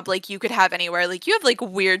job, like, you could have anywhere, like, you have, like,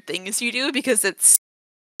 weird things you do because it's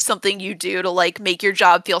something you do to, like, make your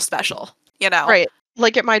job feel special, you know? Right.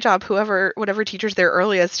 Like at my job, whatever teacher's there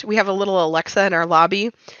earliest, we have a little Alexa in our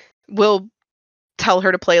lobby. We'll tell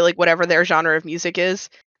her to play, like, whatever their genre of music is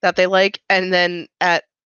that they like, and then at,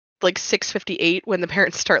 like, 6:58 when the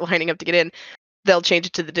parents start lining up to get in, they'll change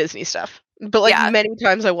it to the Disney stuff. But, like, Yeah. many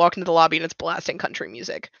times I walk into the lobby and it's blasting country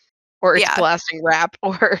music, or it's Yeah. blasting rap,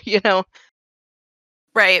 or,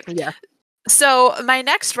 Right. Yeah. So, my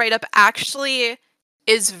next write-up actually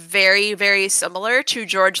is very, very similar to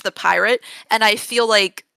George the Pirate, and I feel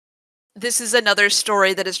like this is another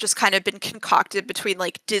story that has just kind of been concocted between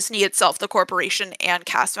like Disney itself, the corporation, and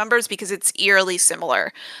cast members because it's eerily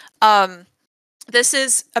similar. Um, this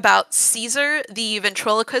is about Caesar, the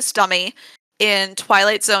ventriloquist dummy in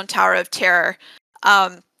Twilight Zone Tower of Terror.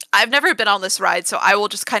 Um, I've never been on this ride, so I will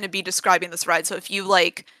just kind of be describing this ride. So if you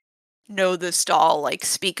like know this doll, like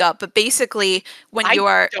speak up. But basically, when I you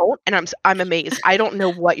are don't, and I'm amazed. I don't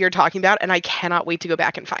know what you're talking about, and I cannot wait to go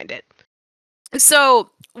back and find it. so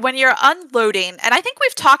when you're unloading, and I think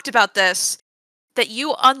we've talked about this that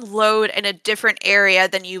you unload in a different area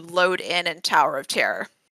than you load in Tower of Terror.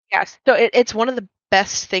 Yes. So it's one of the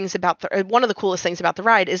best things about one of the coolest things about the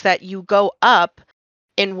ride is that you go up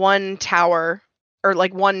in one tower or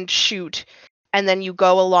like one chute, and then you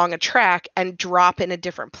go along a track and drop in a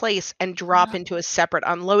different place and drop into a separate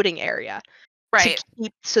unloading area to Right.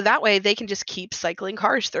 keep so that way they can just keep cycling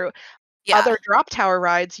cars through. Yeah. Other drop tower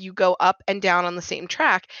rides, you go up and down on the same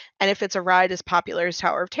track, and if it's a ride as popular as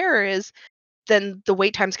Tower of Terror is, then the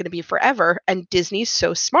wait time's going to be forever, and Disney's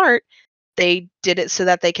so smart, they did it so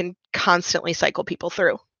that they can constantly cycle people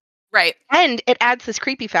through. Right. And it adds this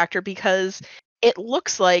creepy factor because it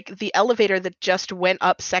looks like the elevator that just went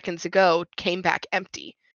up seconds ago came back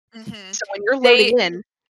empty. Mhm. So when you're They loading in,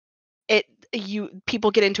 it you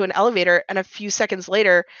people get into an elevator and a few seconds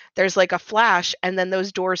later there's like a flash and then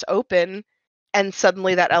those doors open and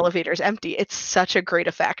suddenly that elevator's empty. It's such a great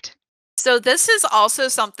effect. so this is also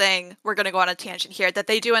something we're gonna go on a tangent here that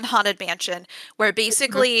they do in Haunted Mansion, where Mhm.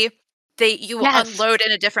 basically they you Yes. unload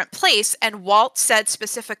in a different place, and Walt said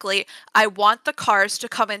specifically, "I want the cars to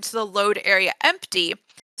come into the load area empty,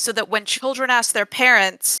 so that when children ask their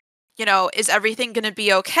parents, you know, is everything gonna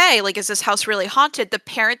be okay? Like, is this house really haunted?" The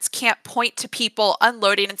parents can't point to people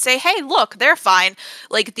unloading and say, "Hey, look, they're fine.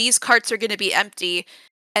 Like these carts are gonna be empty."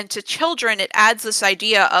 And to children, it adds this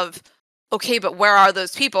idea of, okay, but where are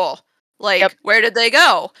those people? Yep. Like, where did they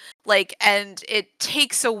go? Like, and it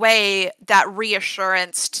takes away that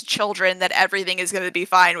reassurance to children that everything is going to be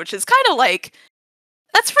fine, which is kind of like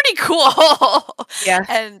That's pretty cool. Yeah.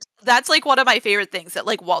 And that's, like, one of my favorite things that,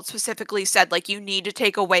 like, Walt specifically said, like, you need to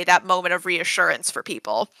take away that moment of reassurance for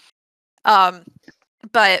people. Um,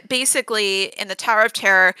 but basically, in the Tower of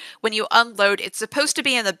Terror, when you unload, it's supposed to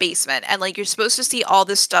be in the basement, and, like, you're supposed to see all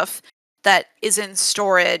this stuff that is in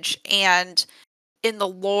storage, and in the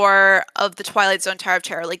lore of the Twilight Zone Tower of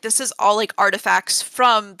Terror, like, this is all, like, artifacts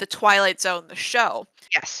from the Twilight Zone, the show.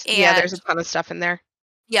 Yes. Yeah, there's a And ton of stuff in there.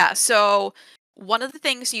 yeah, so one of the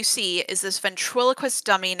things you see is this ventriloquist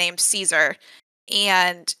dummy named Caesar.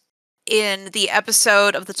 And in the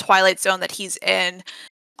episode of the Twilight Zone that he's in,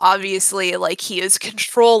 obviously, like, he is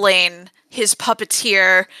controlling his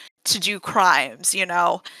puppeteer to do crimes, you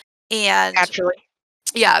know? And Naturally.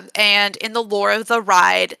 yeah, and in the lore of the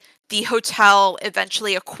ride, the hotel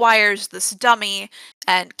eventually acquires this dummy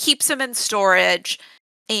and keeps him in storage.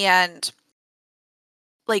 And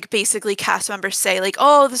like basically cast members say like,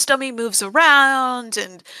 oh, this dummy moves around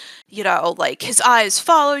and like his eyes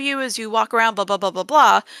follow you as you walk around, blah blah blah blah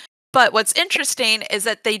blah. But what's interesting is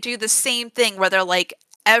that they do the same thing where they're like,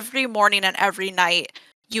 every morning and every night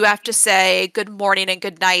you have to say good morning and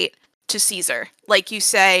good night to Caesar, like you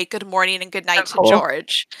say good morning and good So night to cool.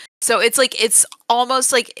 George. So it's like, it's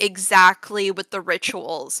almost like exactly with the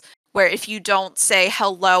rituals, where if you don't say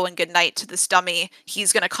hello and goodnight to this dummy,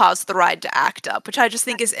 he's going to cause the ride to act up, which I just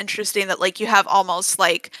think is interesting that like you have almost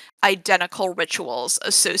like identical rituals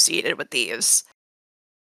associated with these.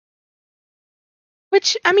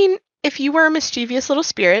 Which, I mean, if you were a mischievous little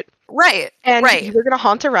spirit Right, and right. you were gonna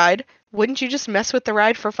haunt a ride, wouldn't you just mess with the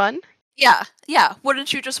ride for fun? Yeah, yeah.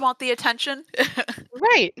 Wouldn't you just want the attention?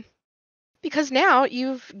 Right. Because now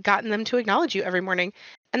you've gotten them to acknowledge you every morning,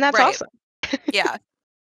 and that's Right. awesome. Yeah.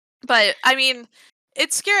 But I mean,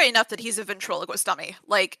 it's scary enough that he's a ventriloquist dummy.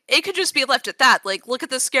 Like, it could just be left at that. Like, look at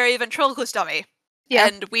this scary ventriloquist dummy. Yeah.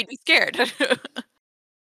 And we'd be scared.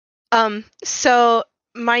 So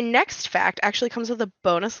my next fact actually comes with a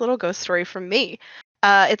bonus little ghost story from me.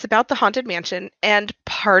 It's about the Haunted Mansion, and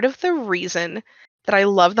part of the reason that I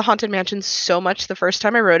love the Haunted Mansion so much the first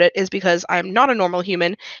time I wrote it is because I'm not a normal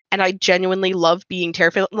human, and I genuinely love being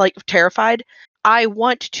terrified. I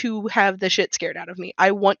want to have the shit scared out of me.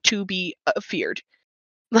 I want to be feared.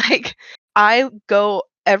 Like, I go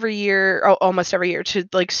every year, almost every year, to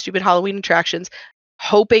like stupid Halloween attractions,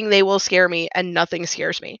 hoping they will scare me, and nothing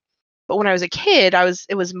scares me. But when I was a kid,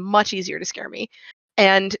 it was much easier to scare me.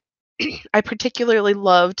 And I particularly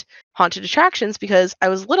loved haunted attractions because I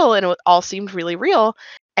was little and it all seemed really real,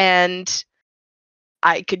 and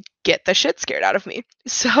I could get the shit scared out of me.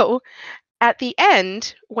 So at the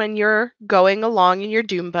end, when you're going along in your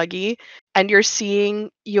doom buggy and you're seeing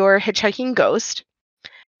your hitchhiking ghost,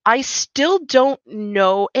 I still don't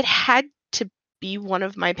know. It had to be one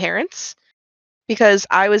of my parents because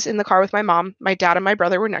I was in the car with my mom. My dad and my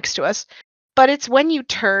brother were next to us. But it's when you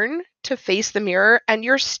turn to face the mirror and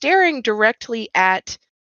you're staring directly at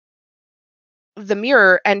the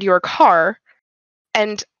mirror and your car.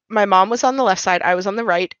 And my mom was on the left side, I was on the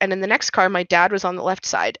right. And in the next car, my dad was on the left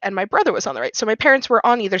side and my brother was on the right. So my parents were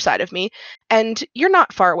on either side of me. And you're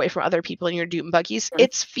not far away from other people in your doom buggies.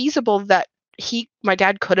 It's feasible that my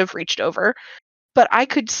dad could have reached over, but I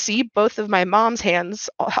could see both of my mom's hands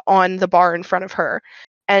on the bar in front of her.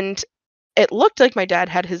 And it looked like my dad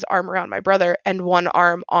had his arm around my brother and one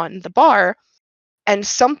arm on the bar, and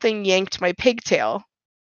something yanked my pigtail.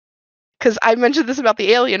 Because I mentioned this about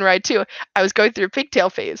the alien ride too. I was going through a pigtail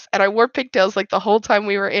phase, and I wore pigtails like the whole time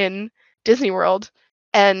we were in Disney World,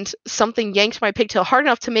 and something yanked my pigtail hard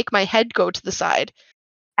enough to make my head go to the side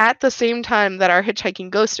at the same time that our hitchhiking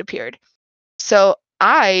ghost appeared. So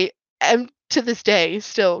I am to this day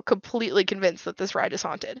still completely convinced that this ride is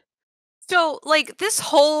haunted. So, like, this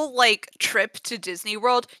whole, like, trip to Disney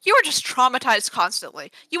World, you were just traumatized constantly.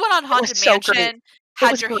 You went on It was Haunted so great. Mansion, It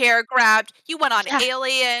had was your great. hair grabbed, you went on Yeah,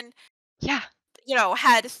 Alien, yeah.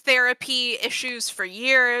 had therapy issues for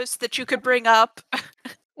years that you could bring up.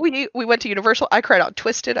 We went to Universal. I cried on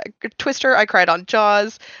Twister. I cried on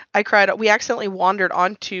Jaws. We accidentally wandered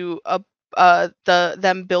onto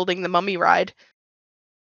them building the Mummy ride.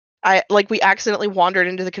 We accidentally wandered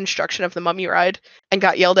into the construction of the Mummy ride and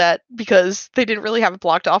got yelled at because they didn't really have it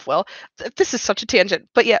blocked off well. This is such a tangent,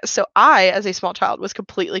 but yeah. So I, as a small child, was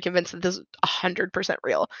completely convinced that this was 100%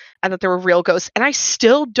 real and that there were real ghosts. And I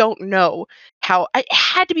still don't know how. It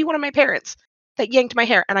had to be one of my parents that yanked my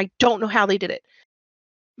hair, and I don't know how they did it.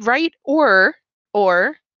 Right? Or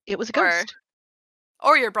it was a or ghost.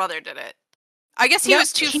 or your brother did it. I guess he No,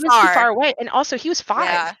 was too he was too far far. away, and also he was 5.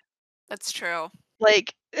 Yeah, that's true.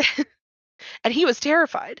 Like, and he was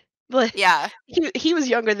terrified. Like, Yeah. he was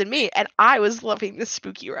younger than me, and I was loving this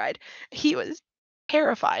spooky ride. He was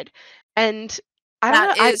terrified. And I don't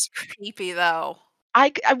That know, is creepy, though.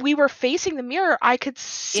 we were facing the mirror, I could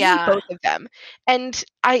see Yeah. both of them, and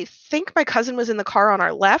I think my cousin was in the car on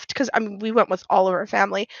our left because I mean, we went with all of our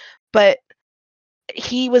family, but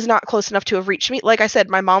he was not close enough to have reached me. Like I said,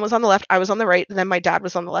 my mom was on the left, I was on the right, and then my dad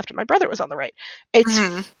was on the left, and my brother was on the right.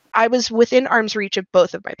 Mhm. I was within arm's reach of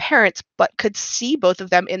both of my parents, but could see both of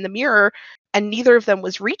them in the mirror, and neither of them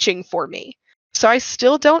was reaching for me. So I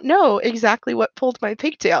still don't know exactly what pulled my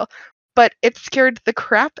pigtail, but it scared the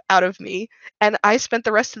crap out of me. And I spent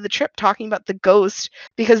the rest of the trip talking about the ghost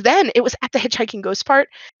because then it was at the hitchhiking ghost part.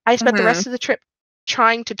 I spent the Mhm. rest of the trip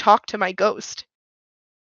trying to talk to my ghost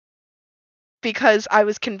because I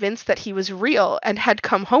was convinced that he was real and had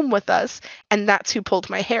come home with us, and that's who pulled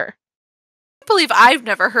my hair. I believe I've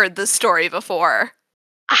never heard this story before.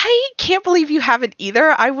 I can't believe you haven't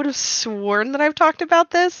either. I would have sworn that I've talked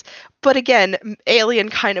about this, but again, Alien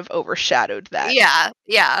kind of overshadowed that. Yeah,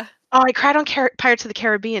 yeah. Oh, I cried on Pirates of the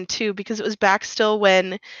Caribbean too because it was back still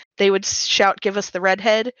when they would shout, "Give us the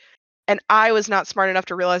redhead," and I was not smart enough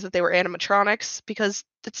to realize that they were animatronics because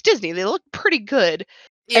it's Disney. They look pretty good,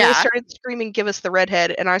 and they Yeah. started screaming, "Give us the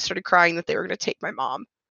redhead," and I started crying that they were going to take my mom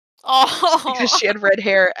because Oh. she had red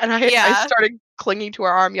hair, and I Yeah. started clinging to her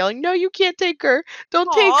arm, yelling, "No, you can't take her! Don't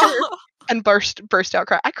take her!" Oh. And burst out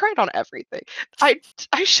crying. I cried on everything. I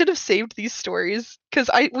should have saved these stories because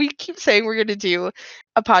I we keep saying we're gonna do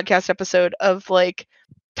a podcast episode of like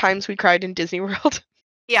times we cried in Disney World.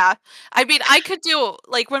 Yeah. I mean, I could do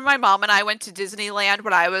like when my mom and I went to Disneyland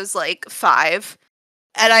when I was like 5,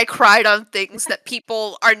 and I cried on things that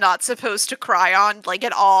people are not supposed to cry on, like,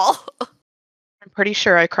 at all. I'm pretty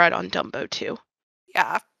sure I cried on Dumbo too.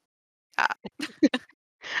 Yeah. Yeah.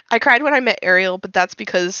 I cried when I met Ariel, but that's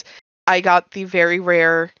because I got the very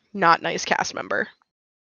rare not nice cast member.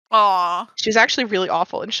 Aw. She was actually really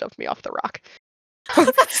awful and shoved me off the rock.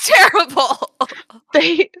 That's terrible.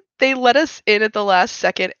 They they let us in at the last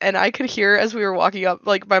second, and I could hear as we were walking up,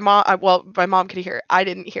 like, my mom could hear it. I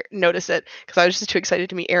didn't hear notice it because I was just too excited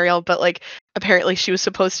to meet Ariel, but, like, apparently she was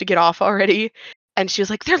supposed to get off already, and she was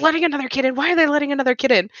like, "They're letting another kid in. Why are they letting another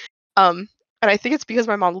kid in?" And I think it's because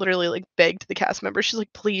my mom literally, like, begged the cast member. She's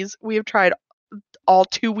like, "Please, we have tried all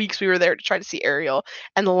 2 weeks we were there to try to see Ariel,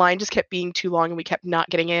 and the line just kept being too long, and we kept not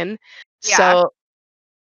getting in." Yeah. So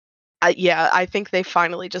yeah, I think they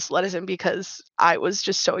finally just let us in because I was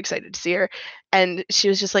just so excited to see her, and she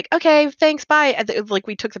was just like, "Okay, thanks, bye." And like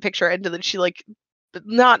we took the picture, and then she like,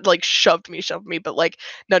 not like shoved me, but like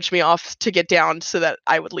nudged me off to get down so that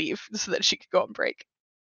I would leave, so that she could go on break.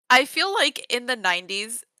 I feel like in the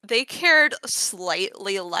 90s, they cared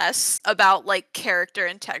slightly less about, like, character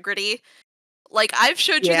integrity. Like, I've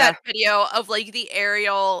showed you Yeah, that video of, like, the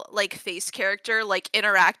Ariel, like, face character, like,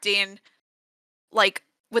 interacting, like,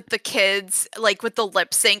 with the kids, like, with the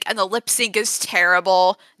lip sync, and the lip sync is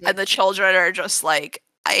terrible, mm, and the children are just like,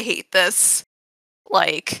 "I hate this."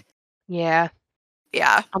 Like, yeah.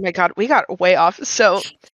 yeah. Oh my god, we got way off. So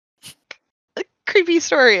creepy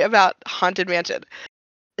story about haunted mansion.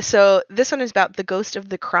 So this one is about the ghost of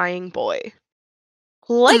the crying boy.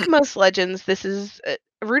 Mm, Like most legends, this is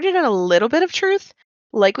rooted in a little bit of truth.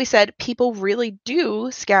 Like we said, people really do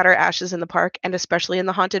scatter ashes in the park and especially in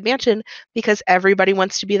the Haunted Mansion because everybody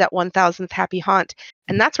wants to be that 1000th happy haunt.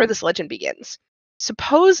 And that's where this legend begins.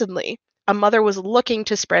 Supposedly, a mother was looking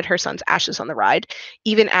to spread her son's ashes on the ride,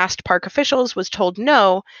 even asked park officials, was told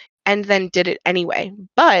no, and then did it anyway.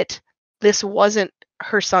 But this wasn't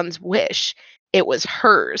her son's wish, it was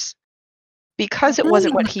hers. Because it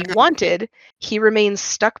wasn't what he mm. wanted, he remains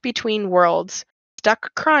stuck between worlds,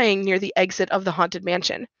 stuck crying near the exit of the haunted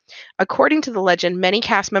mansion. According to the legend, many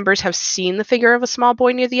cast members have seen the figure of a small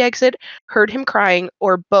boy near the exit, heard him crying,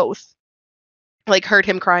 or both, like heard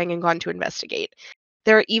him crying and gone to investigate.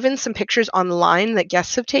 There are even some pictures online that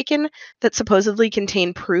guests have taken that supposedly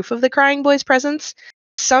contain proof of the crying boy's presence.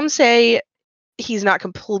 Some say he's not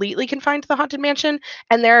completely confined to the haunted mansion,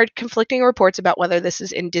 and there are conflicting reports about whether this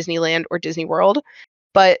is in Disneyland or Disney World,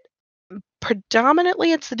 but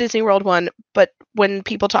predominantly it's the Disney World one, but when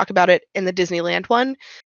people talk about it in the Disneyland one,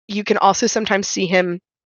 you can also sometimes see him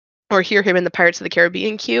or hear him in the Pirates of the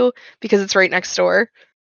Caribbean queue because it's right next door.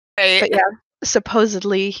 Right. But yeah,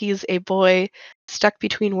 supposedly he's a boy stuck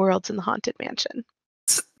between worlds in the haunted mansion.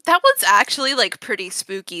 That one's actually, like, pretty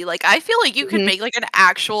spooky. Like, I feel like you could Mhm. make, like, an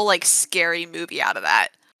actual, like, scary movie out of that.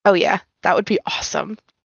 Oh yeah, that would be awesome.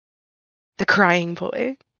 The crying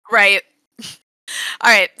boy. Right.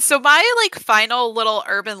 Alright, so my, like, final little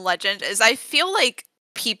urban legend is I feel like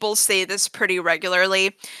people say this pretty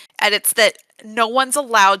regularly, and it's that no one's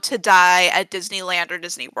allowed to die at Disneyland or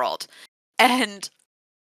Disney World. And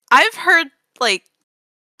I've heard, like,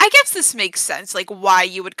 I guess this makes sense, like, why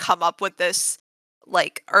you would come up with this,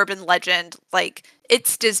 like, urban legend. Like,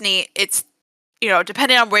 it's Disney, it's,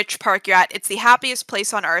 depending on which park you're at, it's the happiest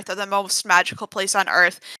place on earth or the most magical place on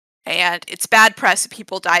earth, and it's bad press if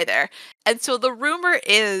people die there. And so the rumor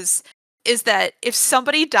is that if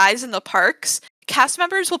somebody dies in the parks, cast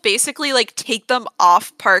members will basically like take them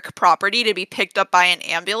off park property to be picked up by an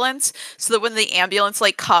ambulance, so that when the ambulance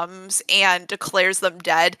like comes and declares them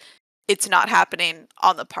dead, it's not happening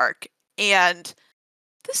on the park. And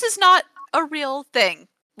this is not a real thing.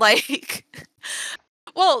 Like,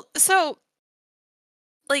 well, so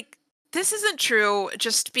like this isn't true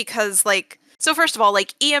just because so first of all,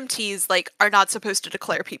 like EMTs like are not supposed to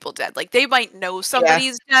declare people dead. Like they might know Yeah,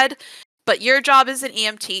 somebody's dead, but your job as an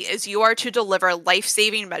EMT is you are to deliver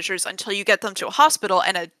life-saving measures until you get them to a hospital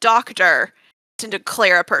and a doctor to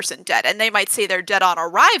declare a person dead. And they might say they're dead on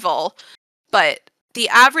arrival, but the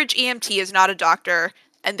average EMT is not a doctor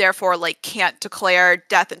and therefore like can't declare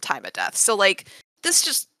death and time of death. So like this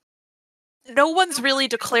just no one's really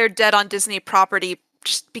declared dead on Disney property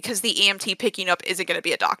just because the EMT picking up isn't going to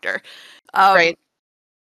be a doctor. Um, right.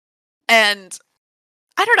 and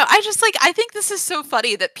I don't know. I just like I think this is so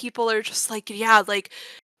funny that people are just like, yeah, like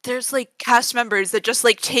there's like cast members that just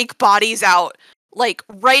like take bodies out, like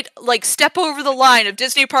right, like step over the line of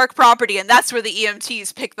Disney Park property, and that's where the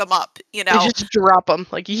EMTs pick them up. You They know, just drop them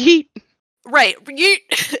like yeet. right? You,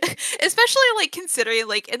 especially like considering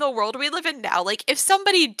like in the world we live in now, like if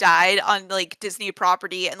somebody died on like Disney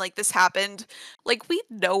property and like this happened, like we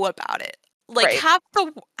know about it. Like Right.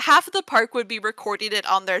 half of the park would be recording it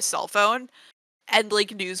on their cell phone and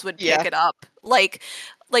like news would pick Yeah. it up. Like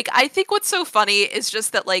I think what's so funny is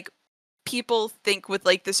just that like people think with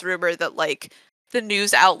like this rumor that like the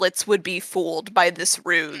news outlets would be fooled by this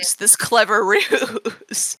ruse, this clever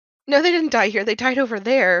ruse. No, they didn't die here. They died over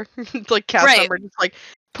there. Like cast Right. member just like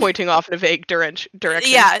pointing off in a vague direction.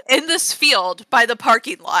 Yeah, in this field by the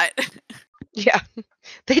parking lot. Yeah.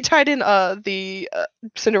 They died in the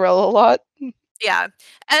Cinderella lot. Yeah.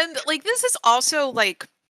 And like this is also like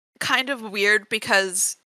kind of weird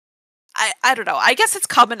because I don't know. I guess it's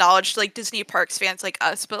common knowledge to like Disney Parks fans like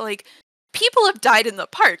us, but like people have died in the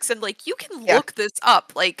parks and like you can Yeah. look this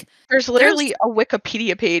up. Like There's there's literally a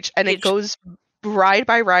Wikipedia page and it age. goes ride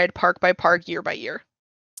by ride, park by park, year by year.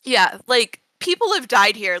 Yeah, like people have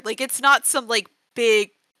died here. Like it's not some like big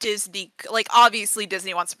Disney like obviously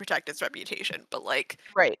Disney wants to protect its reputation, but like,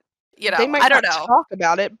 Right. They might I don't not know. talk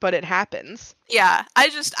about it, but it happens. Yeah, I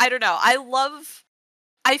don't know.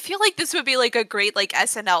 I feel like this would be like a great like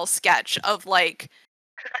SNL sketch of like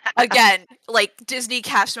again, like Disney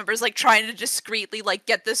cast members like trying to discreetly like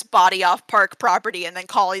get this body off park property and then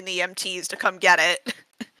calling the EMTs to come get it.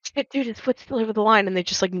 Shit, dude, his foot's still over the line, and they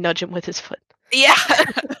just like nudge him with his foot. Yeah.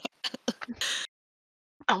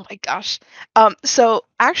 Oh my gosh. So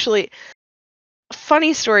actually,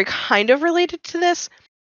 funny story kind of related to this.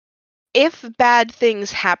 If bad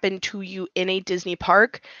things happen to you in a Disney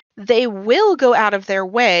park, they will go out of their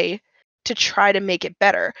way to try to make it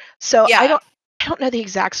better. So Yeah. I don't know the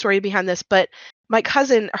exact story behind this, but my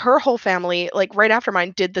cousin, her whole family, like right after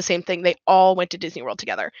mine, did the same thing. They all went to Disney World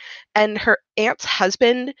together. And her aunt's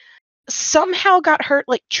husband somehow got hurt,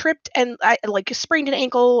 like tripped and like sprained an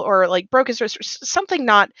ankle or like broke his wrist or something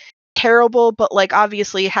not terrible, but like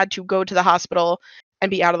obviously had to go to the hospital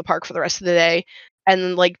and be out of the park for the rest of the day,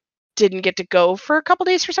 and like didn't get to go for a couple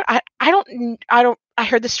days for some. I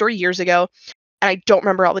heard the story years ago and I don't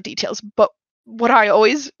remember all the details, but what I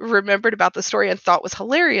always remembered about the story and thought was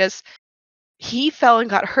hilarious, he fell and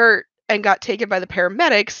got hurt and got taken by the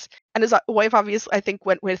paramedics, and his wife obviously I think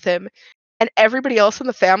went with him, and everybody else in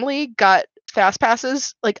the family got fast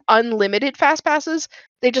passes, like unlimited fast passes.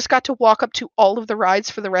 They just got to walk up to all of the rides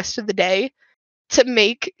for the rest of the day to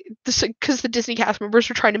make this, because the Disney cast members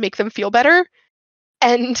were trying to make them feel better,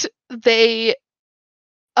 and they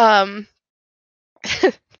um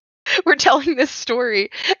were telling this story,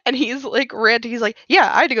 and he's like ranting. He's like,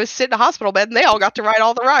 "Yeah, I had to go sit in a hospital bed, and they all got to ride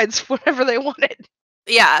all the rides whenever they wanted."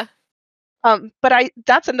 Yeah. But I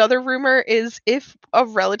that's another rumor is if a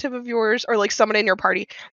relative of yours or like someone in your party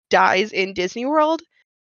dies in Disney World,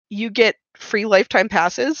 you get free lifetime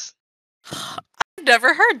passes. I've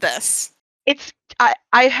never heard this. It's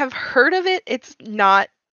I have heard of it. It's not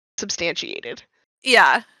substantiated.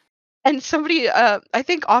 Yeah. And somebody I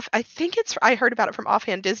think it's I heard about it from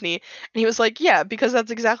Offhand Disney, and he was like, "Yeah, because that's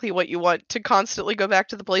exactly what you want, to constantly go back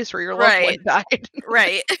to the place where your loved one Right. died."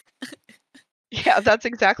 Right. Yeah, that's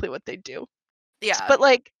exactly what they do. Yeah. But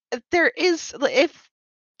like if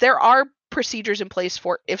there are procedures in place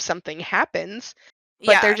for if something happens,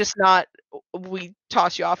 but they're Yeah. just not we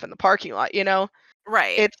toss you off in the parking lot, you know?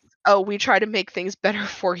 Right. It's, "Oh, we try to make things better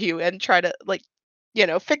for you and try to, like,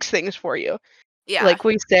 fix things for you." Yeah. Like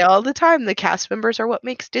we say all the time, the cast members are what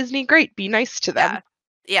makes Disney great, be nice to them. Yeah.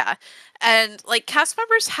 Yeah. And like cast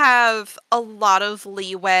members have a lot of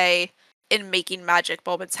leeway in making magic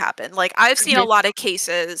moments happen. Like I've seen a Mhm. lot of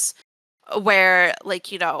cases where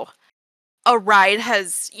like, a ride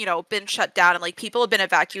has, been shut down and like people have been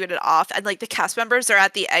evacuated off and like the cast members are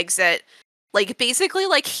at the exit like basically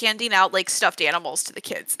like handing out like stuffed animals to the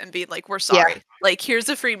kids and being like we're Yeah, sorry. Like here's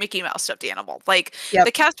a free Mickey Mouse stuffed animal. Like yep.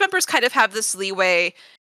 the cast members kind of have this leeway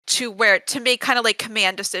to make kind of like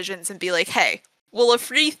command decisions and be like, "Hey, will a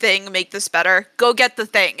free thing make this better? Go get the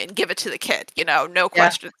thing and give it to the kid." No Yeah.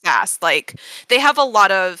 questions asked. Like they have a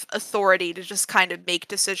lot of authority to just kind of make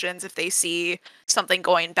decisions if they see something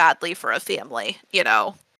going badly for a family.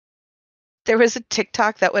 There was a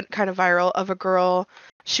TikTok that went kind of viral of a girl,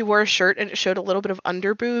 she wore a shirt and it showed a little bit of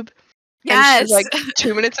underboob, and she, Yes. like,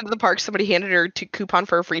 2 minutes into the park, somebody handed her a t coupon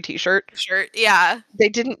for a free t-shirt. Sure. Yeah. They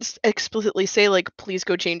didn't explicitly say, like, "Please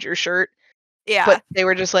go change your shirt," but Yeah. they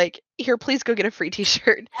were just like, "Here, please go get a free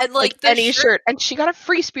t-shirt," And like, like the any shirt. shirt, and she got a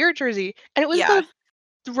free Spirit jersey, and it was Yeah.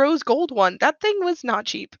 the rose gold one. That thing was not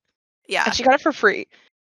cheap, and Yeah. she got it for free.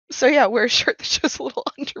 So, yeah, wear a shirt that shows a little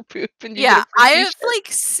underboob and you get Yeah, a free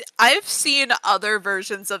t-shirt. I've seen other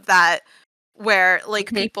versions of that where like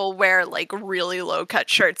Mhm. people wear like really low cut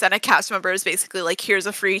shirts and a cast member is basically like here's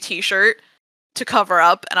a free t-shirt to cover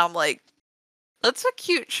up and I'm like that's a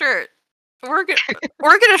cute shirt. We're go-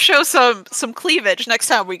 we're going to show some cleavage next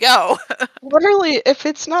time we go. Literally, if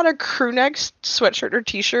it's not a crew neck sweatshirt or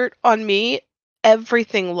t-shirt, on me,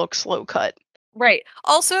 everything looks low cut. Right.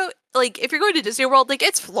 Also, like if you're going to Disney World, like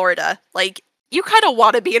it's Florida. Like you kind of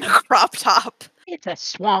want to be in a crop top. It's a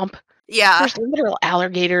swamp. Yeah. There's literal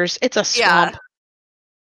alligators. It's a Yeah.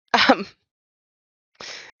 swamp. Um,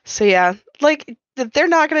 so yeah, like they're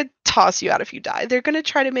not gonna toss you out if you die. They're gonna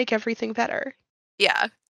try to make everything better. Yeah.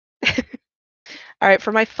 All right,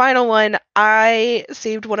 for my final one, I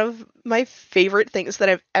saved one of my favorite things that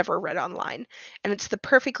I've ever read online, and it's the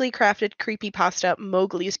perfectly crafted creepypasta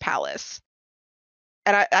Mowgli's Palace.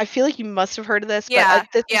 And I feel like you must have heard of this, but Yeah.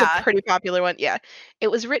 this is a Yeah. pretty popular one. Yeah, it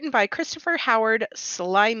was written by Christopher Howard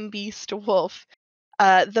Slime Beast Wolf.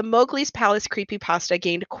 The Mowgli's Palace creepypasta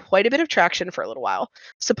gained quite a bit of traction for a little while.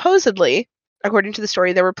 Supposedly, according to the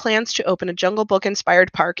story, there were plans to open a Jungle Book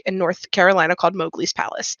inspired park in North Carolina called Mowgli's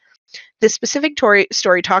Palace. This specific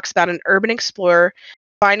story talks about an urban explorer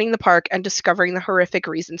finding the park and discovering the horrific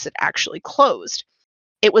reasons it actually closed.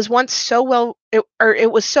 It was once so well,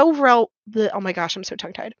 it was so well. Oh my gosh, I'm so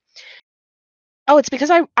tongue tied. Oh, it's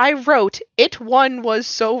because I wrote it. One was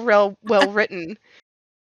so well written.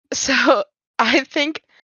 So I think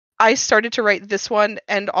I started to write this one,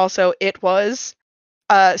 and also it was.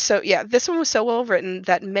 So yeah, this one was so well written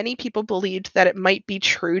that many people believed that it might be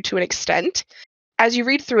true to an extent. As you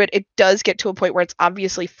read through it, it does get to a point where it's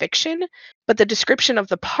obviously fiction, but the description of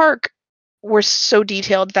the park were so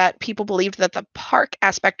detailed that people believed that the park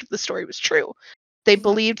aspect of the story was true. They Mhm.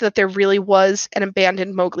 believed that there really was an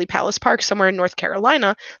abandoned Mowgli Palace Park somewhere in North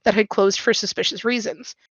Carolina that had closed for suspicious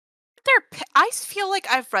reasons. I feel like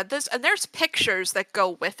I've read this, and there's pictures that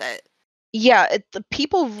go with it. Yeah, the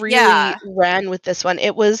people really Yeah. ran with this one.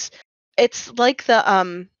 It's like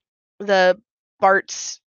the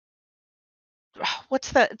Bart's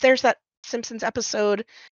what's that? There's that Simpsons episode.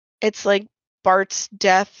 It's like Bart's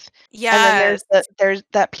death, and then Yes. there's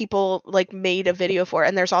that people like made a video for,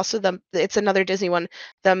 and there's also it's another Disney one,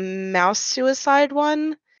 the mouse suicide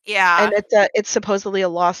one. And Yeah. it's supposedly a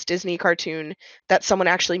lost Disney cartoon that someone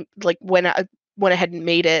actually, like, went ahead and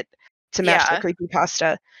made it to match the Yeah.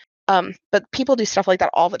 creepypasta. But people do stuff like that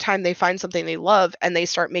all the time. They find something they love, and they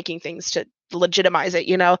start making things to legitimize it,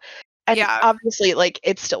 you know? And, Yeah. obviously, like,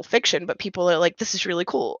 it's still fiction, but people are like, "This is really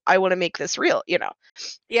cool. I wanna make this real," you know?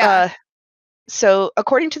 Yeah. Uh so,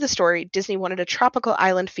 according to the story, Disney wanted a tropical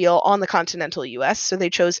island feel on the continental US, so they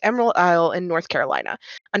chose Emerald Isle in North Carolina.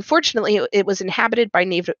 Unfortunately, it was inhabited by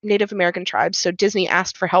Native American tribes, so Disney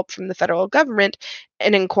asked for help from the federal government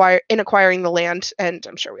in acquiring the land, and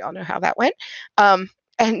I'm sure we all know how that went. Um,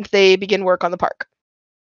 and they begin work on the park.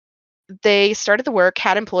 They started the work,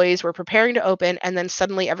 had employees, were preparing to open, and then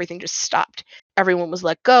suddenly everything just stopped. Everyone was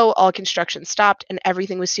let go, all construction stopped, and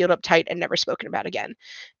everything was sealed up tight and never spoken about again.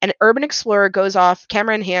 An urban explorer goes off,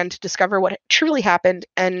 camera in hand, to discover what truly happened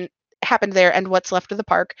there and what's left of the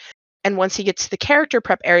park. And once he gets to the character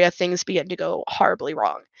prep area, things begin to go horribly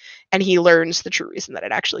wrong. And he learns the true reason that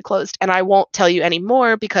it actually closed. And I won't tell you any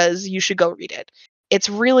more because you should go read it. It's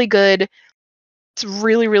really good. It's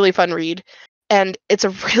really, really fun read. And it's a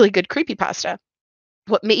really good creepypasta.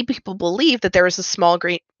 what made people believe that there was a small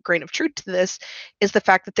grain of truth to this is the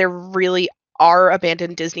fact that there really are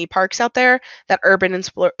abandoned Disney parks out there that urban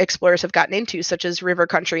explorers have gotten into, such as River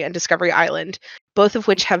Country and Discovery Island, both of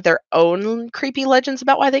which have their own creepy legends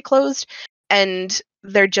about why they closed. And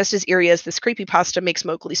they're just as eerie as this creepypasta makes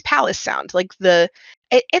Mowgli's Palace sound. Like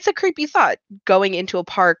it's a creepy thought going into a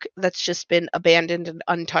park that's just been abandoned and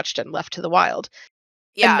untouched and left to the wild.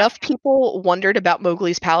 Yeah. Enough people wondered about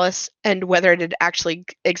Mowgli's Palace and whether it had actually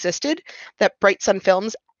existed that Bright Sun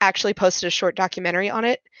Films actually posted a short documentary on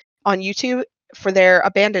it on YouTube for their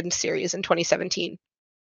Abandoned series in 2017.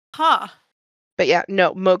 Huh. But yeah,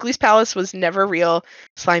 no, Mowgli's Palace was never real.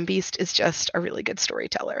 Slime Beast is just a really good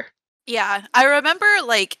storyteller. Yeah, I remember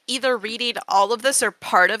like either reading all of this or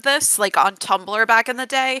part of this like on Tumblr back in the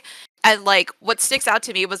day, and like what sticks out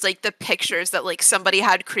to me was like the pictures that like somebody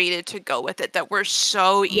had created to go with it that were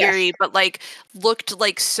so Yes. eerie but like looked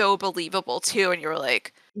like so believable too, and you were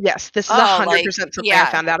like, Yes, this is "Oh, like 100% something I yeah,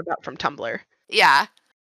 found out about from Tumblr. yeah."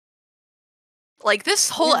 Like this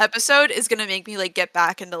whole Yeah, episode is going to make me like get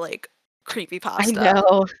back into like I creepypasta.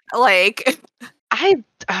 know. Like I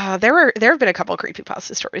there have been a couple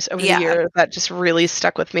creepypasta stories over the yeah. year that just really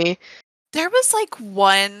stuck with me. There was like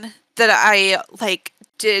one that I like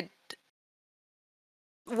did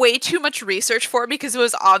way too much research for because it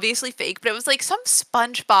was obviously fake, but it was like some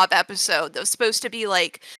SpongeBob episode that was supposed to be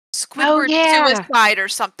like Oh Squidward yeah. suicide or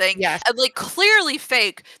something, Yes. and like clearly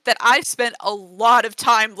fake that I spent a lot of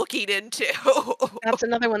time looking into. That's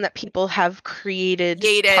another one that people have created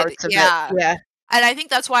Hated, parts of it. yeah. Yeah. And I think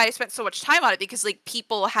that's why I spent so much time on it because like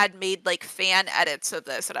people had made like fan edits of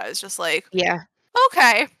this, and I was just like, Yeah.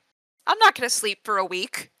 okay, I'm not gonna sleep for a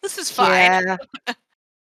week. This is fine. Yeah.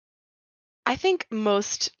 I think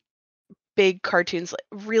most big cartoons,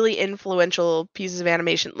 like, really influential pieces of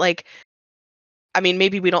animation, like, I mean,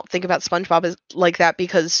 maybe we don't think about SpongeBob as like that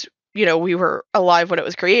because, we were alive when it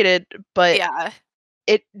was created, but Yeah,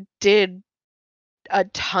 it did a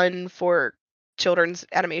ton for children's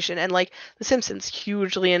animation, and, like, The Simpsons,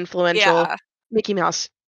 hugely influential, yeah, Mickey Mouse,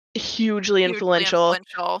 hugely hugely influential.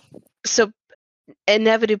 influential. So,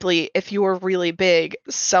 inevitably, if you're really big,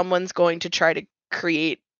 someone's going to try to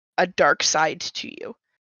create a dark side to you,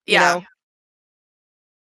 you Yeah, know?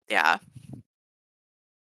 yeah.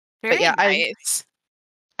 But Very yeah, nice.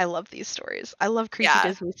 I love these stories. I love creepy Yeah.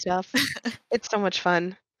 Disney stuff. It's so much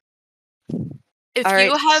fun. If you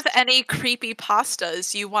Alright. have any creepy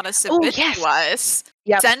pastas you wanna Oh, submit to yes! us,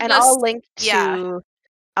 Yep, send and us yeah,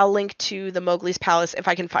 I'll link to the Mowgli's Palace if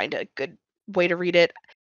I can find a good way to read it.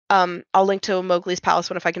 I'll link to Mowgli's Palace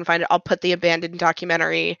one if I can find it. I'll put the abandoned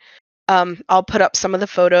documentary. I'll put up some of the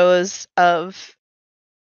photos of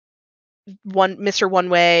one Mr. One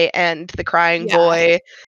Way and the crying yeah. boy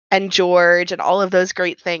and George and all of those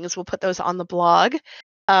great things. We'll put those on the blog.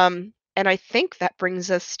 And I think that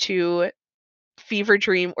brings us to Fever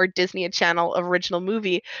Dream or Disney Channel original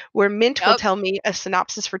movie, where Mint will Yep. tell me a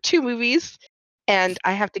synopsis for two movies, and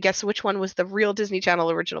I have to guess which one was the real Disney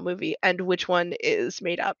Channel original movie and which one is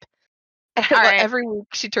made up. Alright. Every week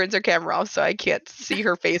she turns her camera off so I can't see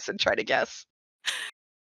her face and try to guess.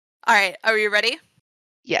 Alright, are you ready?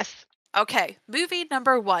 Yes. Okay, movie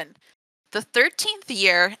number 1. The 13th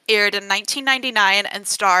Year aired in 1999 and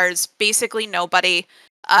stars basically nobody.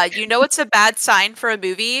 You know it's a bad sign for a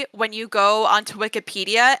movie when you go onto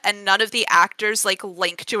Wikipedia and none of the actors like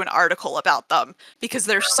link to an article about them because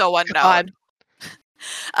they're so unknown.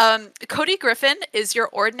 God. Cody Griffin is your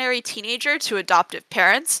ordinary teenager to adoptive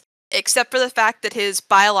parents, except for the fact that his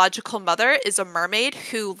biological mother is a mermaid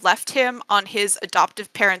who left him on his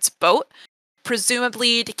adoptive parents' boat,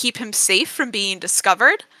 presumably to keep him safe from being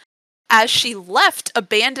discovered. As she left,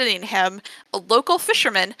 abandoning him, a local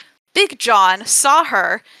fisherman, Big John, saw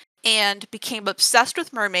her and became obsessed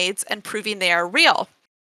with mermaids and proving they are real.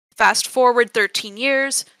 Fast forward 13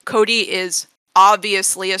 years, Cody is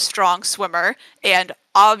obviously a strong swimmer and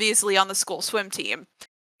obviously on the school swim team.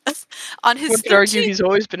 On his One could argue 13th, he's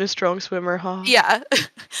always been a strong swimmer, huh? yeah,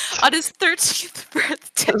 on his 13th That was a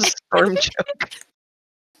birthday, storm joke.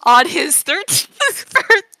 on his 13th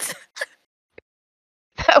birthday,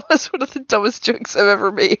 That was one of the dumbest jokes I've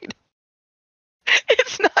ever made.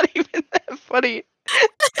 It's not even that funny.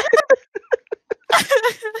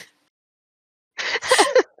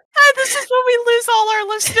 this is when we lose all our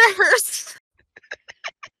listeners.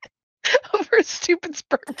 Over a stupid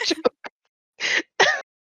sperm joke.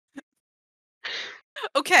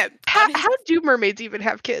 Okay, How do mermaids even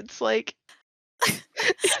have kids? Like,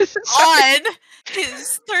 sorry. on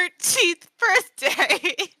his 13th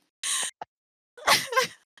birthday,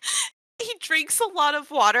 he drinks a lot of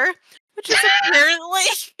water, which is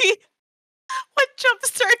apparently what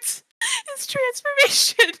jumpstarts his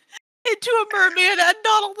transformation into a merman and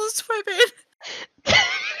not all the swimming.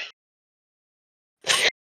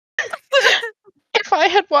 If I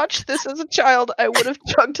had watched this as a child, I would have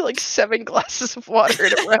chugged like 7 glasses of water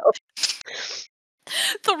in a row.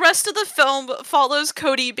 The rest of the film follows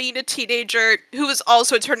Cody being a teenager who is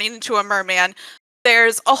also turning into a merman.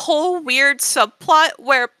 There's a whole weird subplot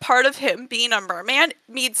where part of him being a merman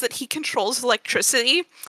means that he controls electricity,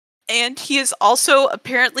 and he is also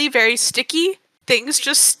apparently very sticky. Things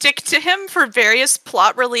just stick to him for various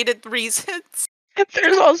plot-related reasons.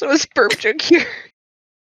 There's also a sperm joke here.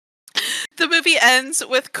 The movie ends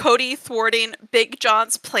with Cody thwarting Big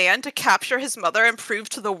John's plan to capture his mother and prove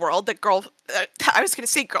to the world that I was going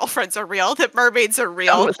to say girlfriends are real, that mermaids are John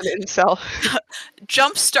real. was an incel.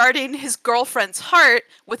 Jump-starting his girlfriend's heart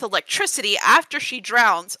with electricity after she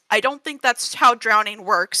drowns. I don't think that's how drowning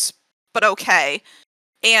works, but okay.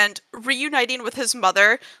 And reuniting with his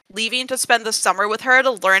mother, leaving to spend the summer with her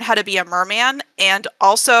to learn how to be a merman, and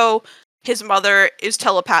also his mother is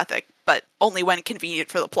telepathic, but only when convenient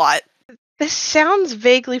for the plot. This sounds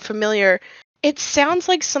vaguely familiar. It sounds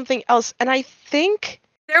like something else, and I think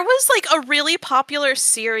there was like a really popular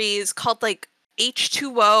series called like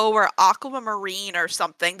H2O or Aquamarine or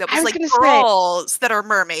something that was like girls that are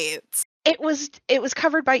mermaids. It was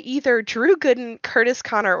covered by either Drew Gooden, Curtis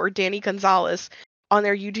Connor, or Danny Gonzalez on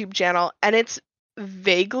their YouTube channel, and it's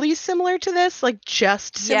vaguely similar to this, like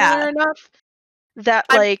just similar enough that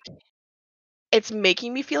like it's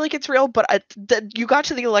making me feel like it's real. But you got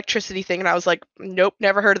to the electricity thing, and I was like, nope,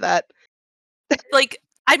 never heard of that. Like,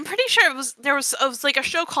 I'm pretty sure it was like a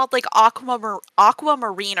show called like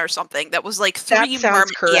Aquamarine or something that was like three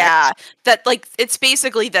sounds correct. Yeah, that like it's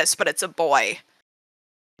basically this, but it's a boy.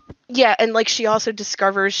 Yeah, and like she also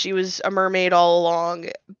discovers she was a mermaid all along,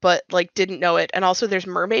 but like didn't know it. And also there's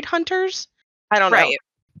mermaid hunters. I don't know.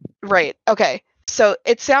 Right. Okay. So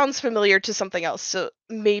it sounds familiar to something else. So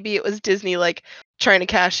maybe it was Disney like trying to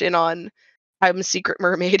cash in on I'm a secret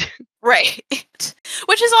mermaid. Right.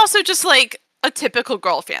 Which is also just like a typical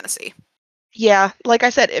girl fantasy. Yeah, like I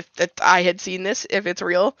said, if I had seen this, if it's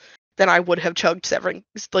real, then I would have chugged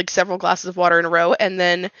several glasses of water in a row, and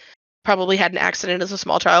then probably had an accident as a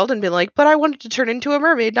small child and been like, but I wanted to turn into a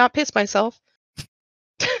mermaid, not piss myself.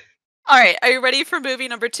 All right, are you ready for movie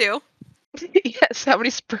number 2? Yes, how many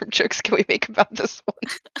sperm jokes can we make about this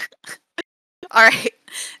one? All right.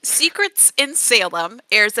 Secrets in Salem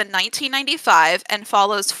airs in 1995 and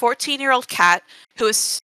follows 14-year-old Kat, who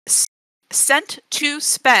is sent to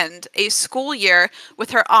spend a school year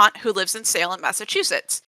with her aunt who lives in Salem,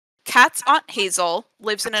 Massachusetts. Kat's Aunt Hazel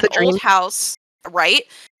lives in an old house, right,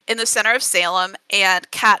 in the center of Salem, and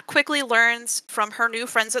Kat quickly learns from her new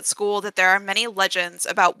friends at school that there are many legends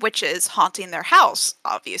about witches haunting their house,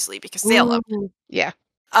 obviously, because Salem. Yeah.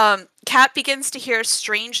 Kat begins to hear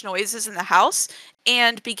strange noises in the house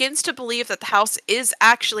and begins to believe that the house is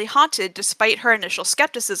actually haunted despite her initial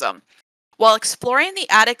skepticism. While exploring the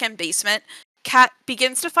attic and basement, Kat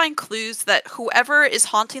begins to find clues that whoever is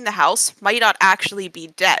haunting the house might not actually be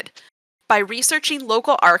dead. By researching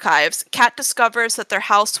local archives, Kat discovers that their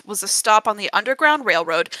house was a stop on the Underground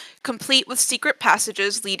Railroad, complete with secret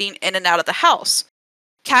passages leading in and out of the house.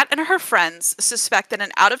 Kat and her friends suspect that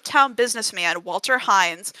an out-of-town businessman, Walter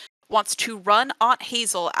Hines, wants to run Aunt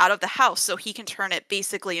Hazel out of the house so he can turn it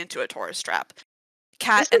basically into a tourist trap.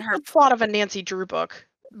 Kat and her the plot of a Nancy Drew book.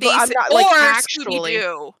 But I'm not or actually.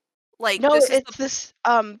 Scooby-Doo. Like, no, this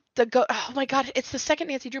oh my god, it's the second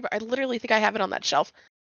Nancy Drew book. I literally think I have it on that shelf.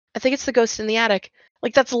 I think it's The Ghost in the Attic.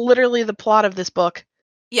 Like that's literally the plot of this book.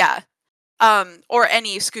 Yeah. Or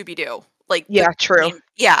any Scooby-Doo. Like, yeah, true.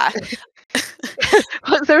 Yeah.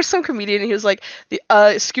 There's some comedian who's like,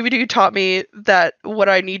 Scooby-Doo taught me that what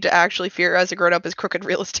I need to actually fear as a grown-up is crooked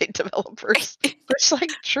real estate developers. It's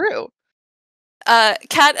like true.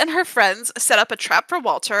 Kat and her friends set up a trap for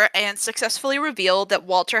Walter and successfully reveal that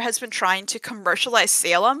Walter has been trying to commercialize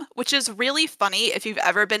Salem, which is really funny if you've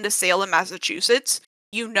ever been to Salem, Massachusetts.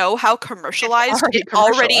 You know how commercialized it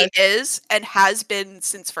already is and has been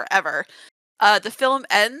since forever. The film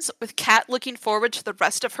ends with Kat looking forward to the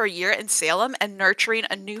rest of her year in Salem and nurturing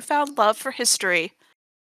a newfound love for history.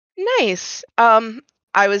 Nice.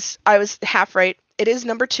 I was half right. It is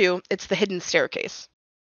number 2. It's The Hidden Staircase.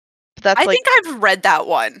 I think I've read that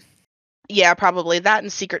one. Yeah, probably that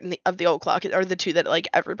and Secret of the Old Clock are the two that like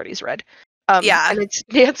everybody's read. Yeah, and it's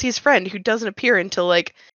Nancy's friend who doesn't appear until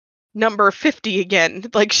like number 50 again.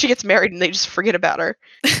 Like she gets married and they just forget about her.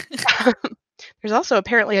 There's also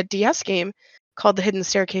apparently a DS game called The Hidden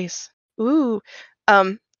Staircase. Ooh.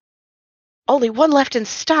 Only one left in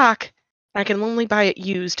stock. I can only buy it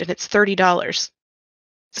used, and it's $30.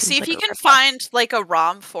 See Seems if like you a can ripoff. find, like, a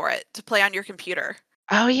ROM for it to play on your computer.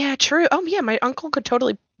 Oh, yeah, true. Oh, yeah, my uncle could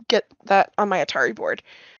totally get that on my Atari board.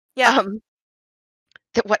 Yeah. Um,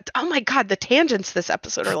 that what oh my god, the tangents this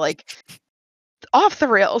episode are, like, off the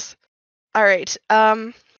rails. Alright,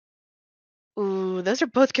 ooh, those are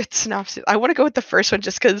both good synopses. I wanna go with the first one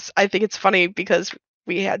just because I think it's funny because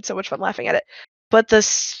we had so much fun laughing at it. But the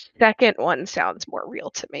second one sounds more real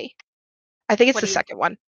to me. I think it's What the do you second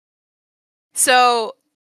one. So,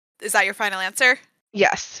 is that your final answer?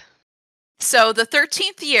 Yes. So, the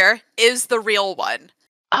 13th year is the real one.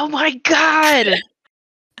 Oh my god!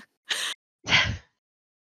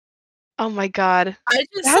 Oh my god. I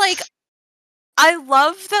just, like That's I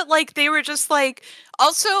love that, like, they were just like,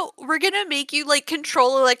 "Also, we're gonna make you, like,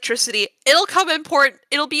 control electricity.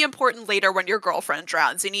 It'll be important later when your girlfriend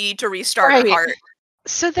drowns and you need to restart her right. heart."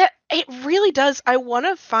 So that it really does I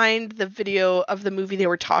wanna find the video of the movie they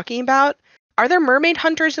were talking about. Are there mermaid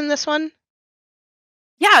hunters in this one?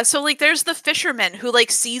 Yeah, so, like, there's the fisherman who,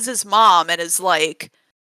 like, sees his mom and is like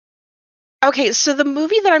Okay, so the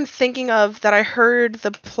movie that I'm thinking of that I heard the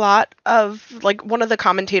plot of, like, one of the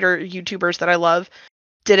commentator YouTubers that I love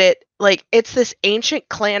did it, like, it's this ancient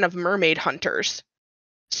clan of mermaid hunters.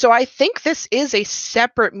 So I think this is a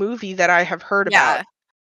separate movie that I have heard about, yeah,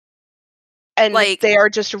 and like they are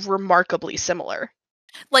just remarkably similar.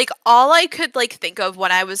 all I could, like, think of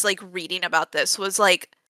when I was, like, reading about this was, like,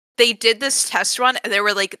 they did this test run and they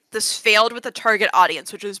were like, "This failed with the target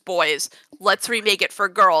audience, which is boys. Let's remake it for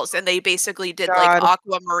girls," and they basically did, like, God,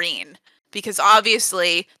 Aquamarine, because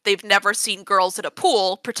obviously they've never seen girls at a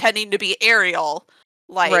pool pretending to be Ariel,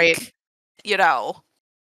 right. like, you know.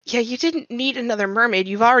 Yeah, you didn't need another mermaid,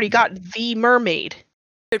 you've already got the mermaid.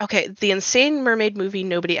 Okay, the Insane Mermaid movie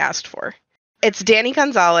nobody asked for. It's Danny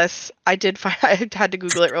Gonzalez. I did find I had to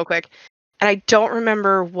Google it real quick, and I don't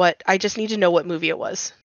remember what. I just need to know what movie it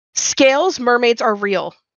was. Scales, mermaids are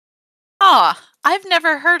real. Oh, I've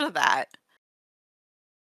never heard of that.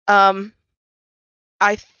 Um,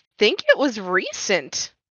 I think it was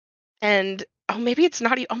recent, and oh, maybe it's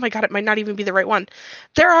not. Oh my god, it might not even be the right one.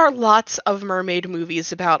 There are lots of mermaid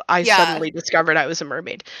movies about I Yeah, suddenly discovered I was a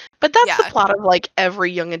mermaid, but that's the yeah, plot of like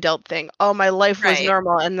every young adult thing. Oh, my life was right.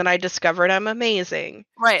 normal, and then I discovered I'm amazing.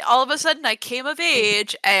 Right, all of a sudden I came of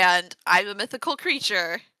age and I'm a mythical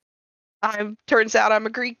creature. Turns out I'm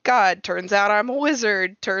a Greek god, turns out I'm a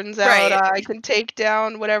wizard, turns out Right, I can take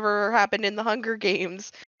down whatever happened in the Hunger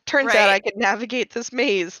Games, turns out right, I can navigate this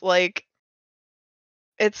maze, like,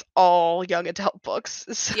 it's all young adult books,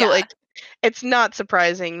 so, yeah. like, it's not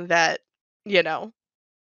surprising that, you know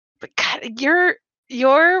but god,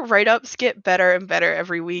 your write-ups get better and better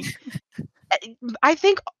every week. I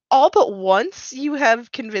think all but once you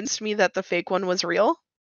have convinced me that the fake one was real.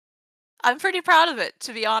 I'm pretty proud of it,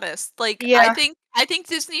 to be honest. Like, Yeah. I think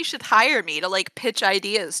Disney should hire me to, like, pitch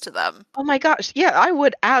ideas to them. Oh my gosh, yeah, I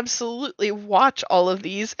would absolutely watch all of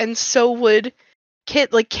these, and so would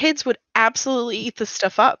kids would absolutely eat this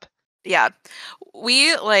stuff up. Yeah.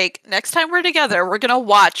 Next time we're together, we're gonna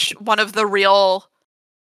watch one of the real,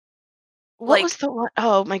 What was like the one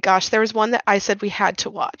oh my gosh, there was one that I said we had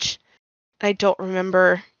to watch. I don't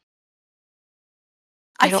remember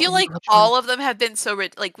I I don't feel like remember which one. all of them have been so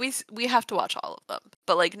like, we have to watch all of them.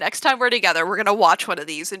 But, like, next time we're together, we're gonna watch one of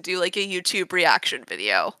these and do, like, a YouTube reaction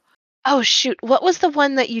video. Oh shoot, what was the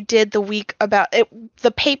one that you did the week about it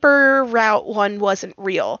the paper route one wasn't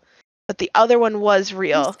real, but the other one was Was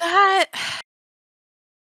real. that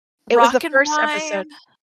It was the Rock and first episode. Rhyme?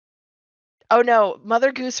 Oh no,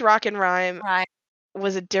 Mother Goose Rock and Rhyme Right.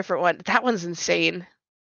 was a different one. That one's insane.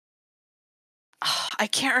 I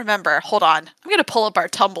can't remember. Hold on. I'm gonna pull up our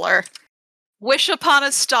Tumblr. Wish Upon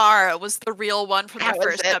a Star was the real one from the That was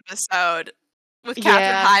first it. episode with Katherine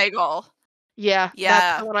Yeah. Heigl. Yeah, that's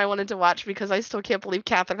Yeah. the one I wanted to watch because I still can't believe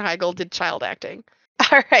Katherine Heigl did child acting.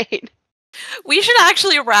 Alright. We should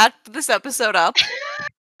actually wrap this episode up.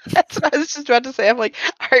 That's what I was just about to say. I'm like,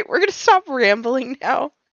 "Alright, we're gonna stop rambling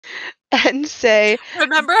now and say"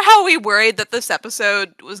 Remember how we worried that this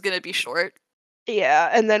episode was gonna be short? yeah,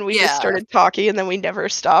 and then we just Yeah. started talking, and then we never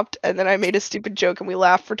stopped, and then I made a stupid joke, and we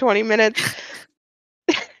laughed for 20 minutes.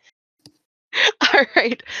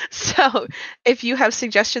 Alright, so if you have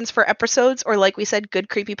suggestions for episodes or, like we said, good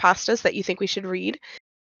creepypastas that you think we should read,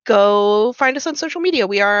 go find us on social media.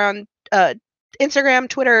 We are on Instagram,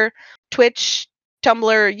 Twitter, Twitch,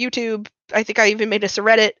 Tumblr, YouTube. I think I even made us a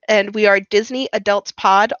Reddit, and we are Disney Adults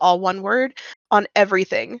Pod, all one word, on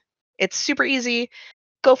everything. It's super easy.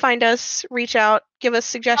 Go find us, reach out, give us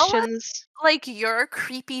Tell us, suggestions. like, your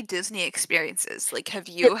creepy Disney experiences. Like, have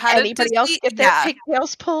Did you had a anybody else Disney get their Yeah.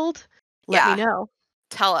 pigtails pulled? let me Yeah, know.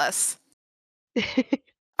 tell us.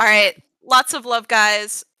 All right. Lots of love,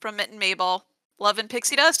 guys, from Mint and Mabel. Love and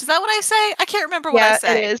pixie dust. Is that what I say? I can't remember what I Yeah, it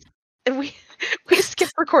say. is. And we skip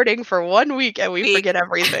recording for 1 week and we Week. forget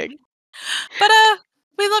everything. But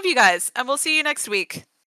we love you guys, and we'll see you next week.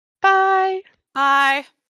 Bye. Bye.